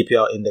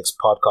EPL Index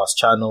podcast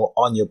channel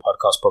on your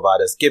podcast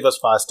providers. Give us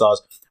 5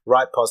 stars.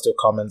 Write positive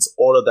comments.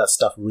 All of that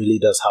stuff really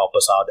does help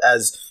us out.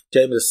 As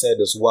James has said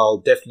as well,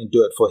 definitely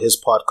do it for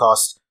his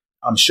podcast.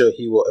 I'm sure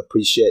he will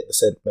appreciate the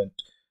sentiment.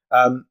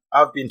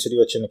 I've been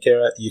Tadiwa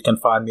Chinakira. You can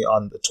find me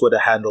on the Twitter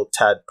handle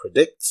Tad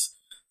Predicts.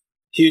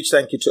 Huge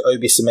thank you to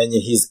Obi Semenya.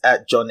 He's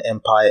at John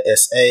Empire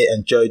SA,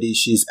 and Jodie,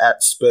 she's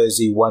at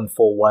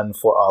Spursy141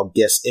 for our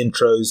guest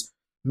intros.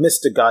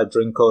 Mr. Guy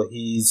Drinkle,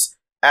 he's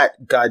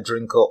at Guy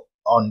Drinkle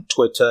on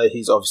Twitter.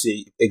 He's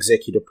obviously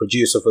executive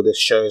producer for this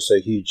show, so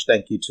huge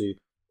thank you to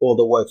all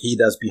the work he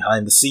does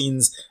behind the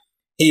scenes.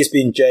 He's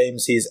been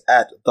James. He's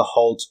at The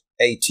Holt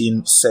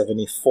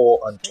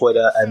 1874 on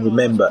Twitter. And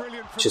remember,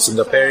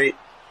 Chisinga Perry,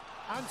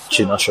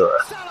 Chinoshura.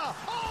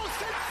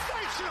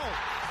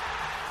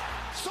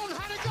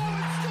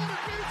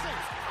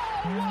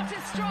 What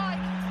a strike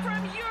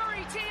from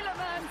Yuri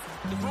Tielemans.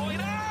 De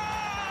Bruyne!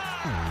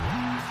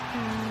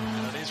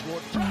 And it's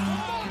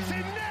Ward-Prowse.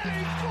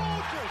 Martinelli,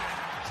 gorgeous.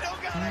 Still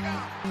going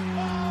up. Oh,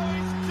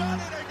 he's done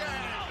it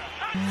again.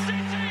 And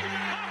City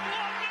have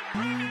won the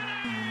Premier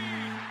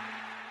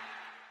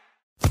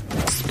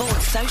League.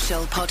 Sports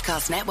Social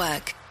Podcast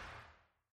Network.